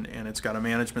leads, and it's got a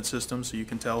management system so you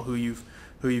can tell who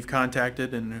you've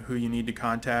contacted and who you need to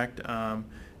contact,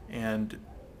 and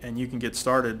you can get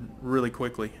started really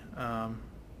quickly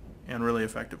and really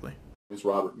effectively. My name is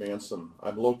Robert Manson.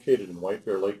 I'm located in White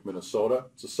Bear Lake, Minnesota.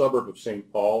 It's a suburb of St.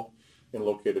 Paul and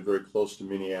located very close to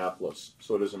Minneapolis,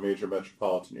 so it is a major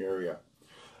metropolitan area.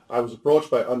 I was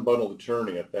approached by Unbundled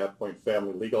Attorney, at that point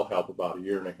Family Legal Help, about a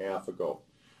year and a half ago.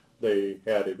 They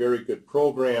had a very good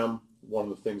program. One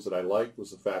of the things that I liked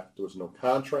was the fact that there was no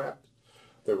contract,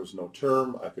 there was no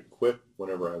term, I could quit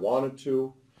whenever I wanted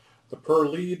to. The per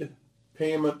lead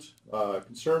payment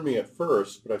concerned me at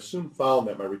first, but I soon found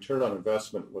that my return on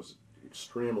investment was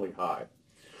extremely high.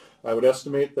 I would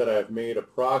estimate that I've made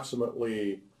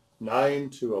approximately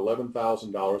 $9,000 to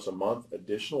 $11,000 a month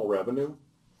additional revenue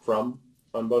from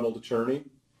Unbundled Attorney.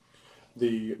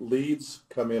 The leads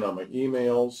come in on my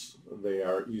emails. They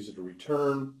are easy to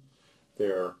return.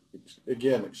 They're,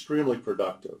 again, extremely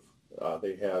productive.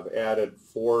 They have added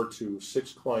 4 to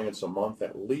 6 clients a month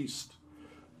at least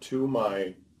to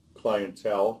my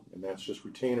clientele, and that's just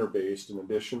retainer based. In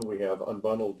addition, we have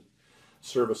unbundled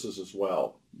services as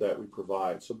well that we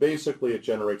provide. So basically it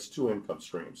generates 2 income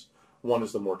streams. One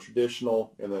is the more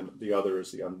traditional, and then the other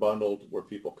is the unbundled, where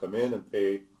people come in and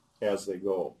pay as they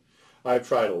go. I've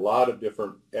tried a lot of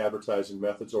different advertising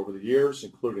methods over the years,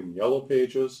 including yellow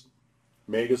pages,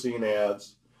 magazine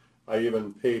ads. I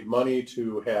even paid money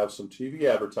to have some TV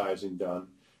advertising done,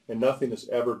 and nothing has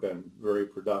ever been very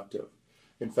productive.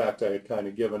 In fact, I had kind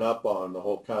of given up on the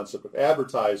whole concept of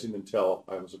advertising until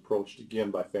I was approached again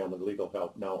by Family Legal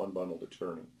Help, now Unbundled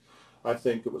Attorney. I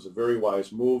think it was a very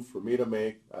wise move for me to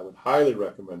make. I would highly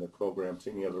recommend the program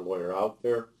to any other lawyer out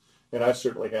there, and I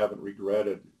certainly haven't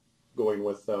regretted going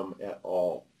with them at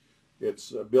all.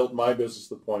 It's built my business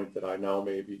to the point that I now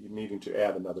may be needing to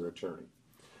add another attorney.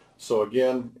 So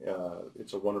again,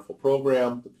 it's a wonderful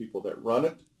program. The people that run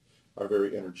it are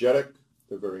very energetic.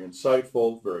 They're very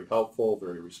insightful, very helpful,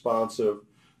 very responsive.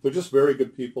 They're just very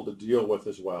good people to deal with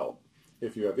as well.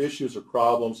 If you have issues or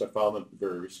problems, I found them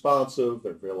very responsive.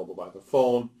 They're available by the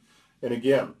phone. And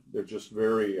again, they're just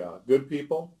very good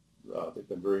people. They've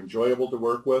been very enjoyable to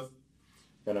work with.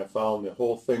 And I found the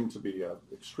whole thing to be an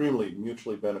extremely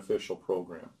mutually beneficial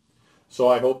program. So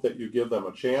I hope that you give them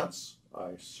a chance.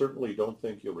 I certainly don't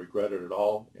think you'll regret it at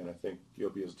all, and I think you'll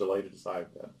be as delighted as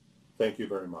I've been. Thank you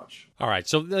very much. All right,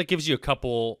 so that gives you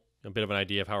a bit of an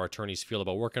idea of how our attorneys feel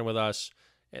about working with us.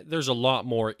 There's a lot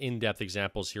more in-depth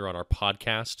examples here on our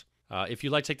podcast. If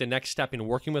you'd like to take the next step in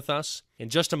working with us, in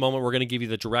just a moment, we're going to give you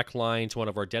the direct line to one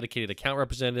of our dedicated account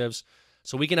representatives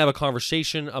so we can have a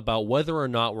conversation about whether or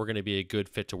not we're going to be a good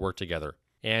fit to work together.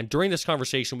 And during this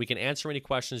conversation, we can answer any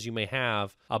questions you may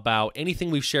have about anything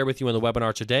we've shared with you on the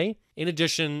webinar today. In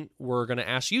addition, we're going to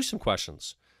ask you some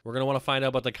questions. We're going to want to find out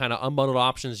about the kind of unbundled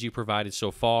options you provided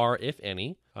so far, if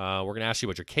any. We're going to ask you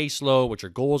what your caseload, what your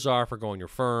goals are for growing your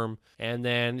firm, and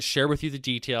then share with you the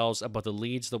details about the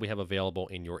leads that we have available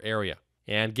in your area.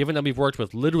 And given that we've worked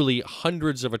with literally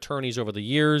hundreds of attorneys over the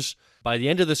years, by the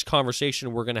end of this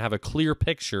conversation, we're going to have a clear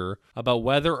picture about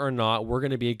whether or not we're going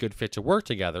to be a good fit to work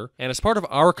together. And as part of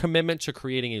our commitment to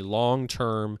creating a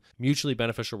long-term, mutually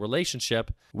beneficial relationship,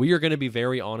 we are going to be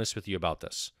very honest with you about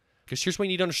this. Because here's what you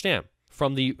need to understand.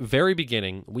 From the very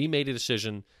beginning, we made a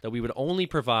decision that we would only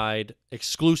provide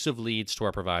exclusive leads to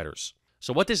our providers.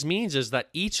 So what this means is that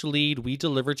each lead we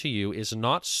deliver to you is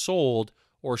not sold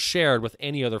or shared with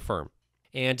any other firm.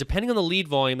 And depending on the lead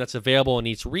volume that's available in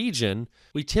each region,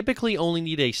 we typically only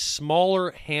need a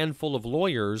smaller handful of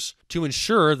lawyers to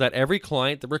ensure that every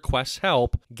client that requests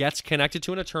help gets connected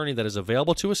to an attorney that is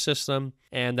available to assist them,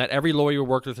 and that every lawyer we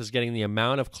work with is getting the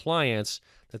amount of clients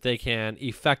that they can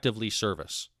effectively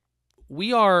service.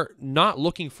 We are not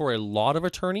looking for a lot of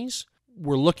attorneys.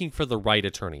 We're looking for the right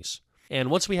attorneys. And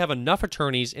once we have enough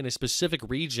attorneys in a specific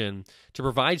region to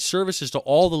provide services to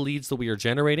all the leads that we are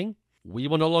generating, we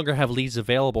will no longer have leads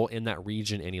available in that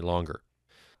region any longer.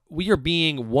 We are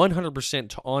being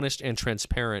 100% honest and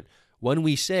transparent when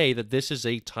we say that this is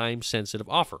a time-sensitive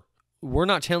offer. We're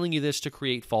not telling you this to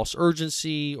create false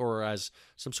urgency or as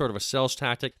some sort of a sales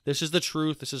tactic. This is the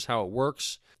truth. This is how it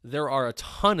works. There are a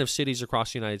ton of cities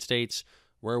across the United States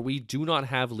where we do not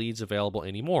have leads available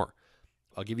anymore.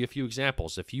 I'll give you a few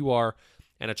examples. If you are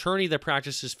an attorney that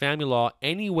practices family law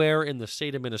anywhere in the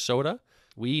state of Minnesota,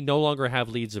 we no longer have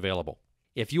leads available.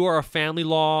 If you are a family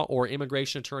law or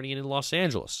immigration attorney in Los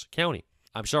Angeles County,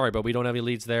 I'm sorry, but we don't have any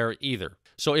leads there either.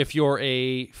 So if you're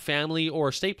a family or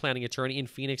estate planning attorney in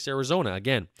Phoenix, Arizona,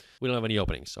 again, we don't have any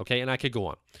openings, okay? And I could go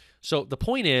on. So the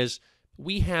point is,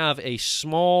 we have a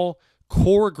small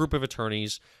core group of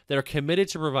attorneys that are committed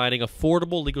to providing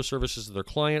affordable legal services to their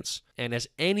clients. And as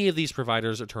any of these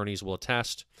providers' attorneys will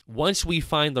attest, once we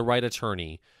find the right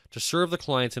attorney to serve the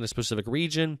clients in a specific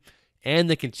region, and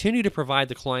they continue to provide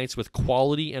the clients with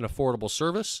quality and affordable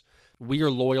service, we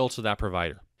are loyal to that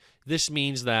provider. This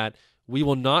means that we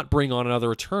will not bring on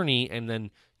another attorney and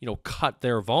then, cut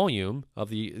their volume of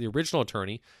the original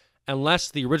attorney unless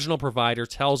the original provider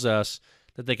tells us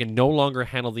that they can no longer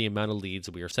handle the amount of leads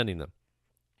that we are sending them.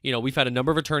 We've had a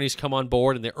number of attorneys come on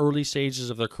board in the early stages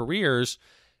of their careers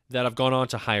that have gone on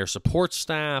to hire support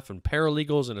staff and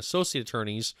paralegals and associate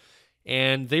attorneys,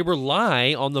 and they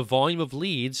rely on the volume of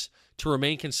leads to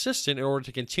remain consistent in order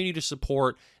to continue to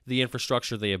support the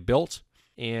infrastructure they have built,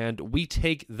 and we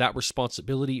take that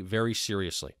responsibility very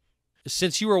seriously.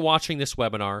 Since you are watching this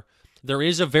webinar, there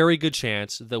is a very good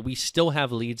chance that we still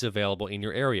have leads available in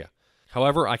your area.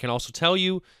 However, I can also tell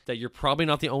you that you're probably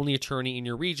not the only attorney in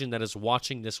your region that is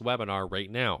watching this webinar right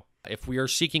now. If we are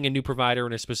seeking a new provider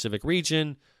in a specific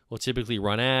region, we'll typically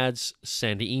run ads,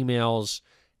 send emails,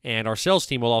 and our sales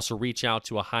team will also reach out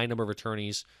to a high number of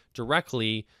attorneys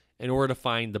directly in order to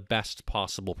find the best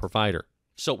possible provider.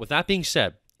 So with that being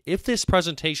said, if this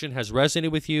presentation has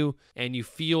resonated with you and you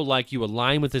feel like you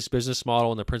align with this business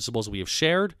model and the principles we have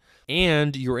shared,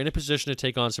 and you're in a position to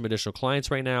take on some additional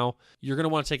clients right now, you're going to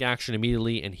want to take action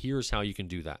immediately, and here's how you can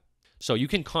do that. So you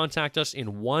can contact us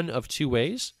in one of two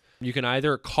ways. You can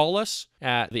either call us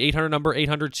at the 800 number,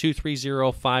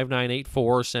 800-230-5984,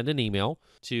 or send an email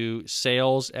to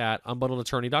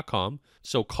sales@unbundledattorney.com.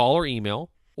 So call or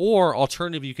email. Or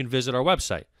alternatively, you can visit our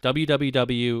website,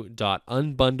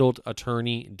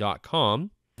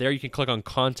 www.unbundledattorney.com. There you can click on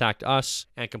Contact Us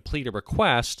and complete a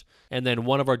request, and then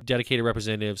one of our dedicated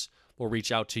representatives will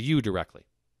reach out to you directly.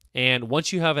 And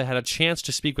once you have had a chance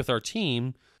to speak with our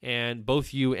team, and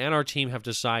both you and our team have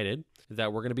decided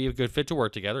that we're going to be a good fit to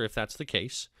work together, if that's the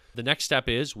case, the next step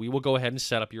is we will go ahead and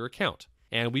set up your account.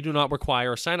 And we do not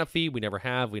require a sign-up fee. We never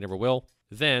have. We never will.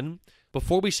 Then,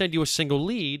 before we send you a single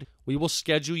lead, we will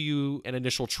schedule you an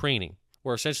initial training,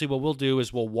 where essentially what we'll do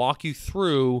is we'll walk you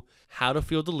through how to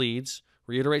field the leads,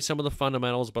 reiterate some of the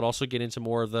fundamentals, but also get into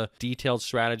more of the detailed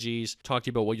strategies, talk to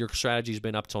you about what your strategy has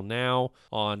been up till now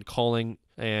on calling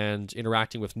and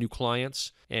interacting with new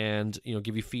clients, and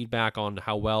give you feedback on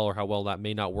how well that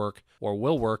may not work or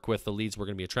will work with the leads we're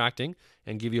going to be attracting,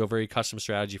 and give you a very custom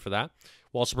strategy for that.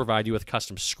 We'll also provide you with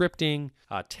custom scripting,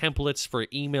 templates for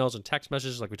emails and text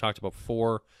messages like we talked about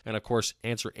before, and of course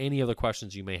answer any other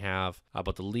questions you may have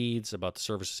about the leads, about the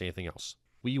services, anything else.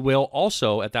 We will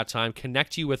also, at that time,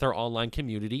 connect you with our online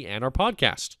community and our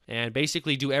podcast, and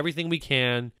basically do everything we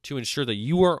can to ensure that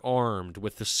you are armed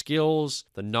with the skills,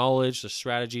 the knowledge, the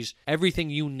strategies, everything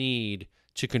you need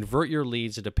to convert your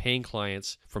leads into paying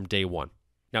clients from day one.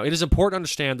 Now, it is important to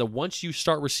understand that once you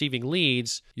start receiving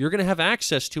leads, you're going to have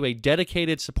access to a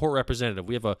dedicated support representative.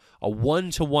 We have a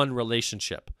one-to-one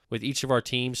relationship with each of our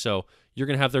teams, so you're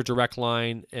going to have their direct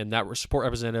line, and that support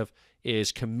representative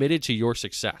is committed to your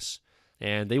success.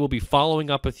 And they will be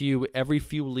following up with you every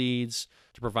few leads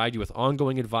to provide you with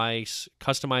ongoing advice,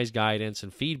 customized guidance,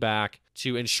 and feedback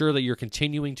to ensure that you're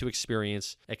continuing to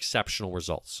experience exceptional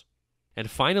results.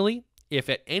 And finally, if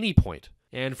at any point,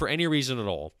 and for any reason at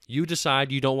all, you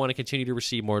decide you don't want to continue to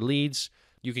receive more leads,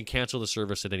 you can cancel the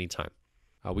service at any time.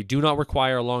 We do not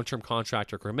require a long-term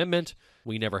contract or commitment.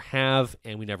 We never have,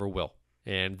 and we never will.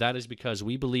 And that is because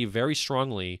we believe very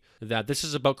strongly that this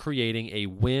is about creating a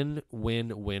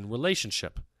win-win-win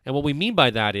relationship. And what we mean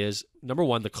by that is, number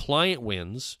one, the client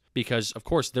wins because, of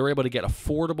course, they're able to get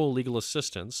affordable legal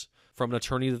assistance from an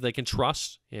attorney that they can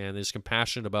trust and is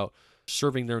compassionate about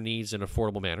serving their needs in an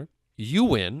affordable manner. You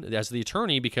win as the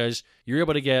attorney because you're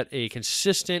able to get a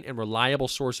consistent and reliable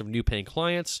source of new paying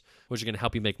clients, which are going to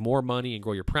help you make more money and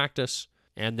grow your practice.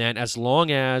 And then as long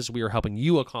as we are helping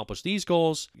you accomplish these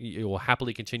goals, you will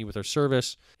happily continue with our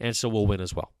service, and so we'll win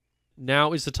as well.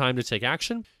 Now is the time to take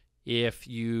action. If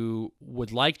you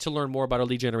would like to learn more about our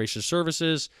lead generation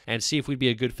services and see if we'd be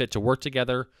a good fit to work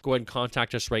together, go ahead and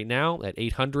contact us right now at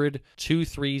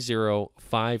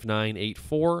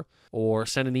 800-230-5984 or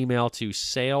send an email to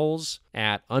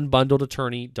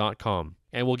sales@unbundledattorney.com,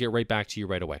 and we'll get right back to you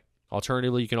right away.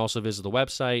 Alternatively, you can also visit the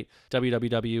website,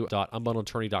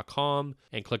 www.unbundledattorney.com,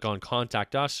 and click on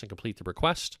Contact Us and complete the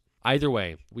request. Either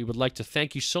way, we would like to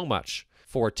thank you so much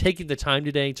for taking the time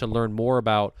today to learn more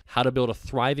about how to build a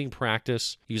thriving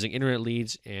practice using internet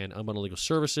leads and unbundled legal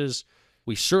services.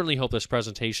 We certainly hope this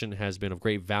presentation has been of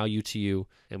great value to you,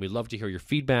 and we'd love to hear your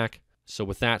feedback. So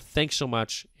with that, thanks so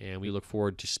much, and we look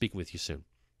forward to speaking with you soon.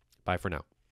 Bye for now.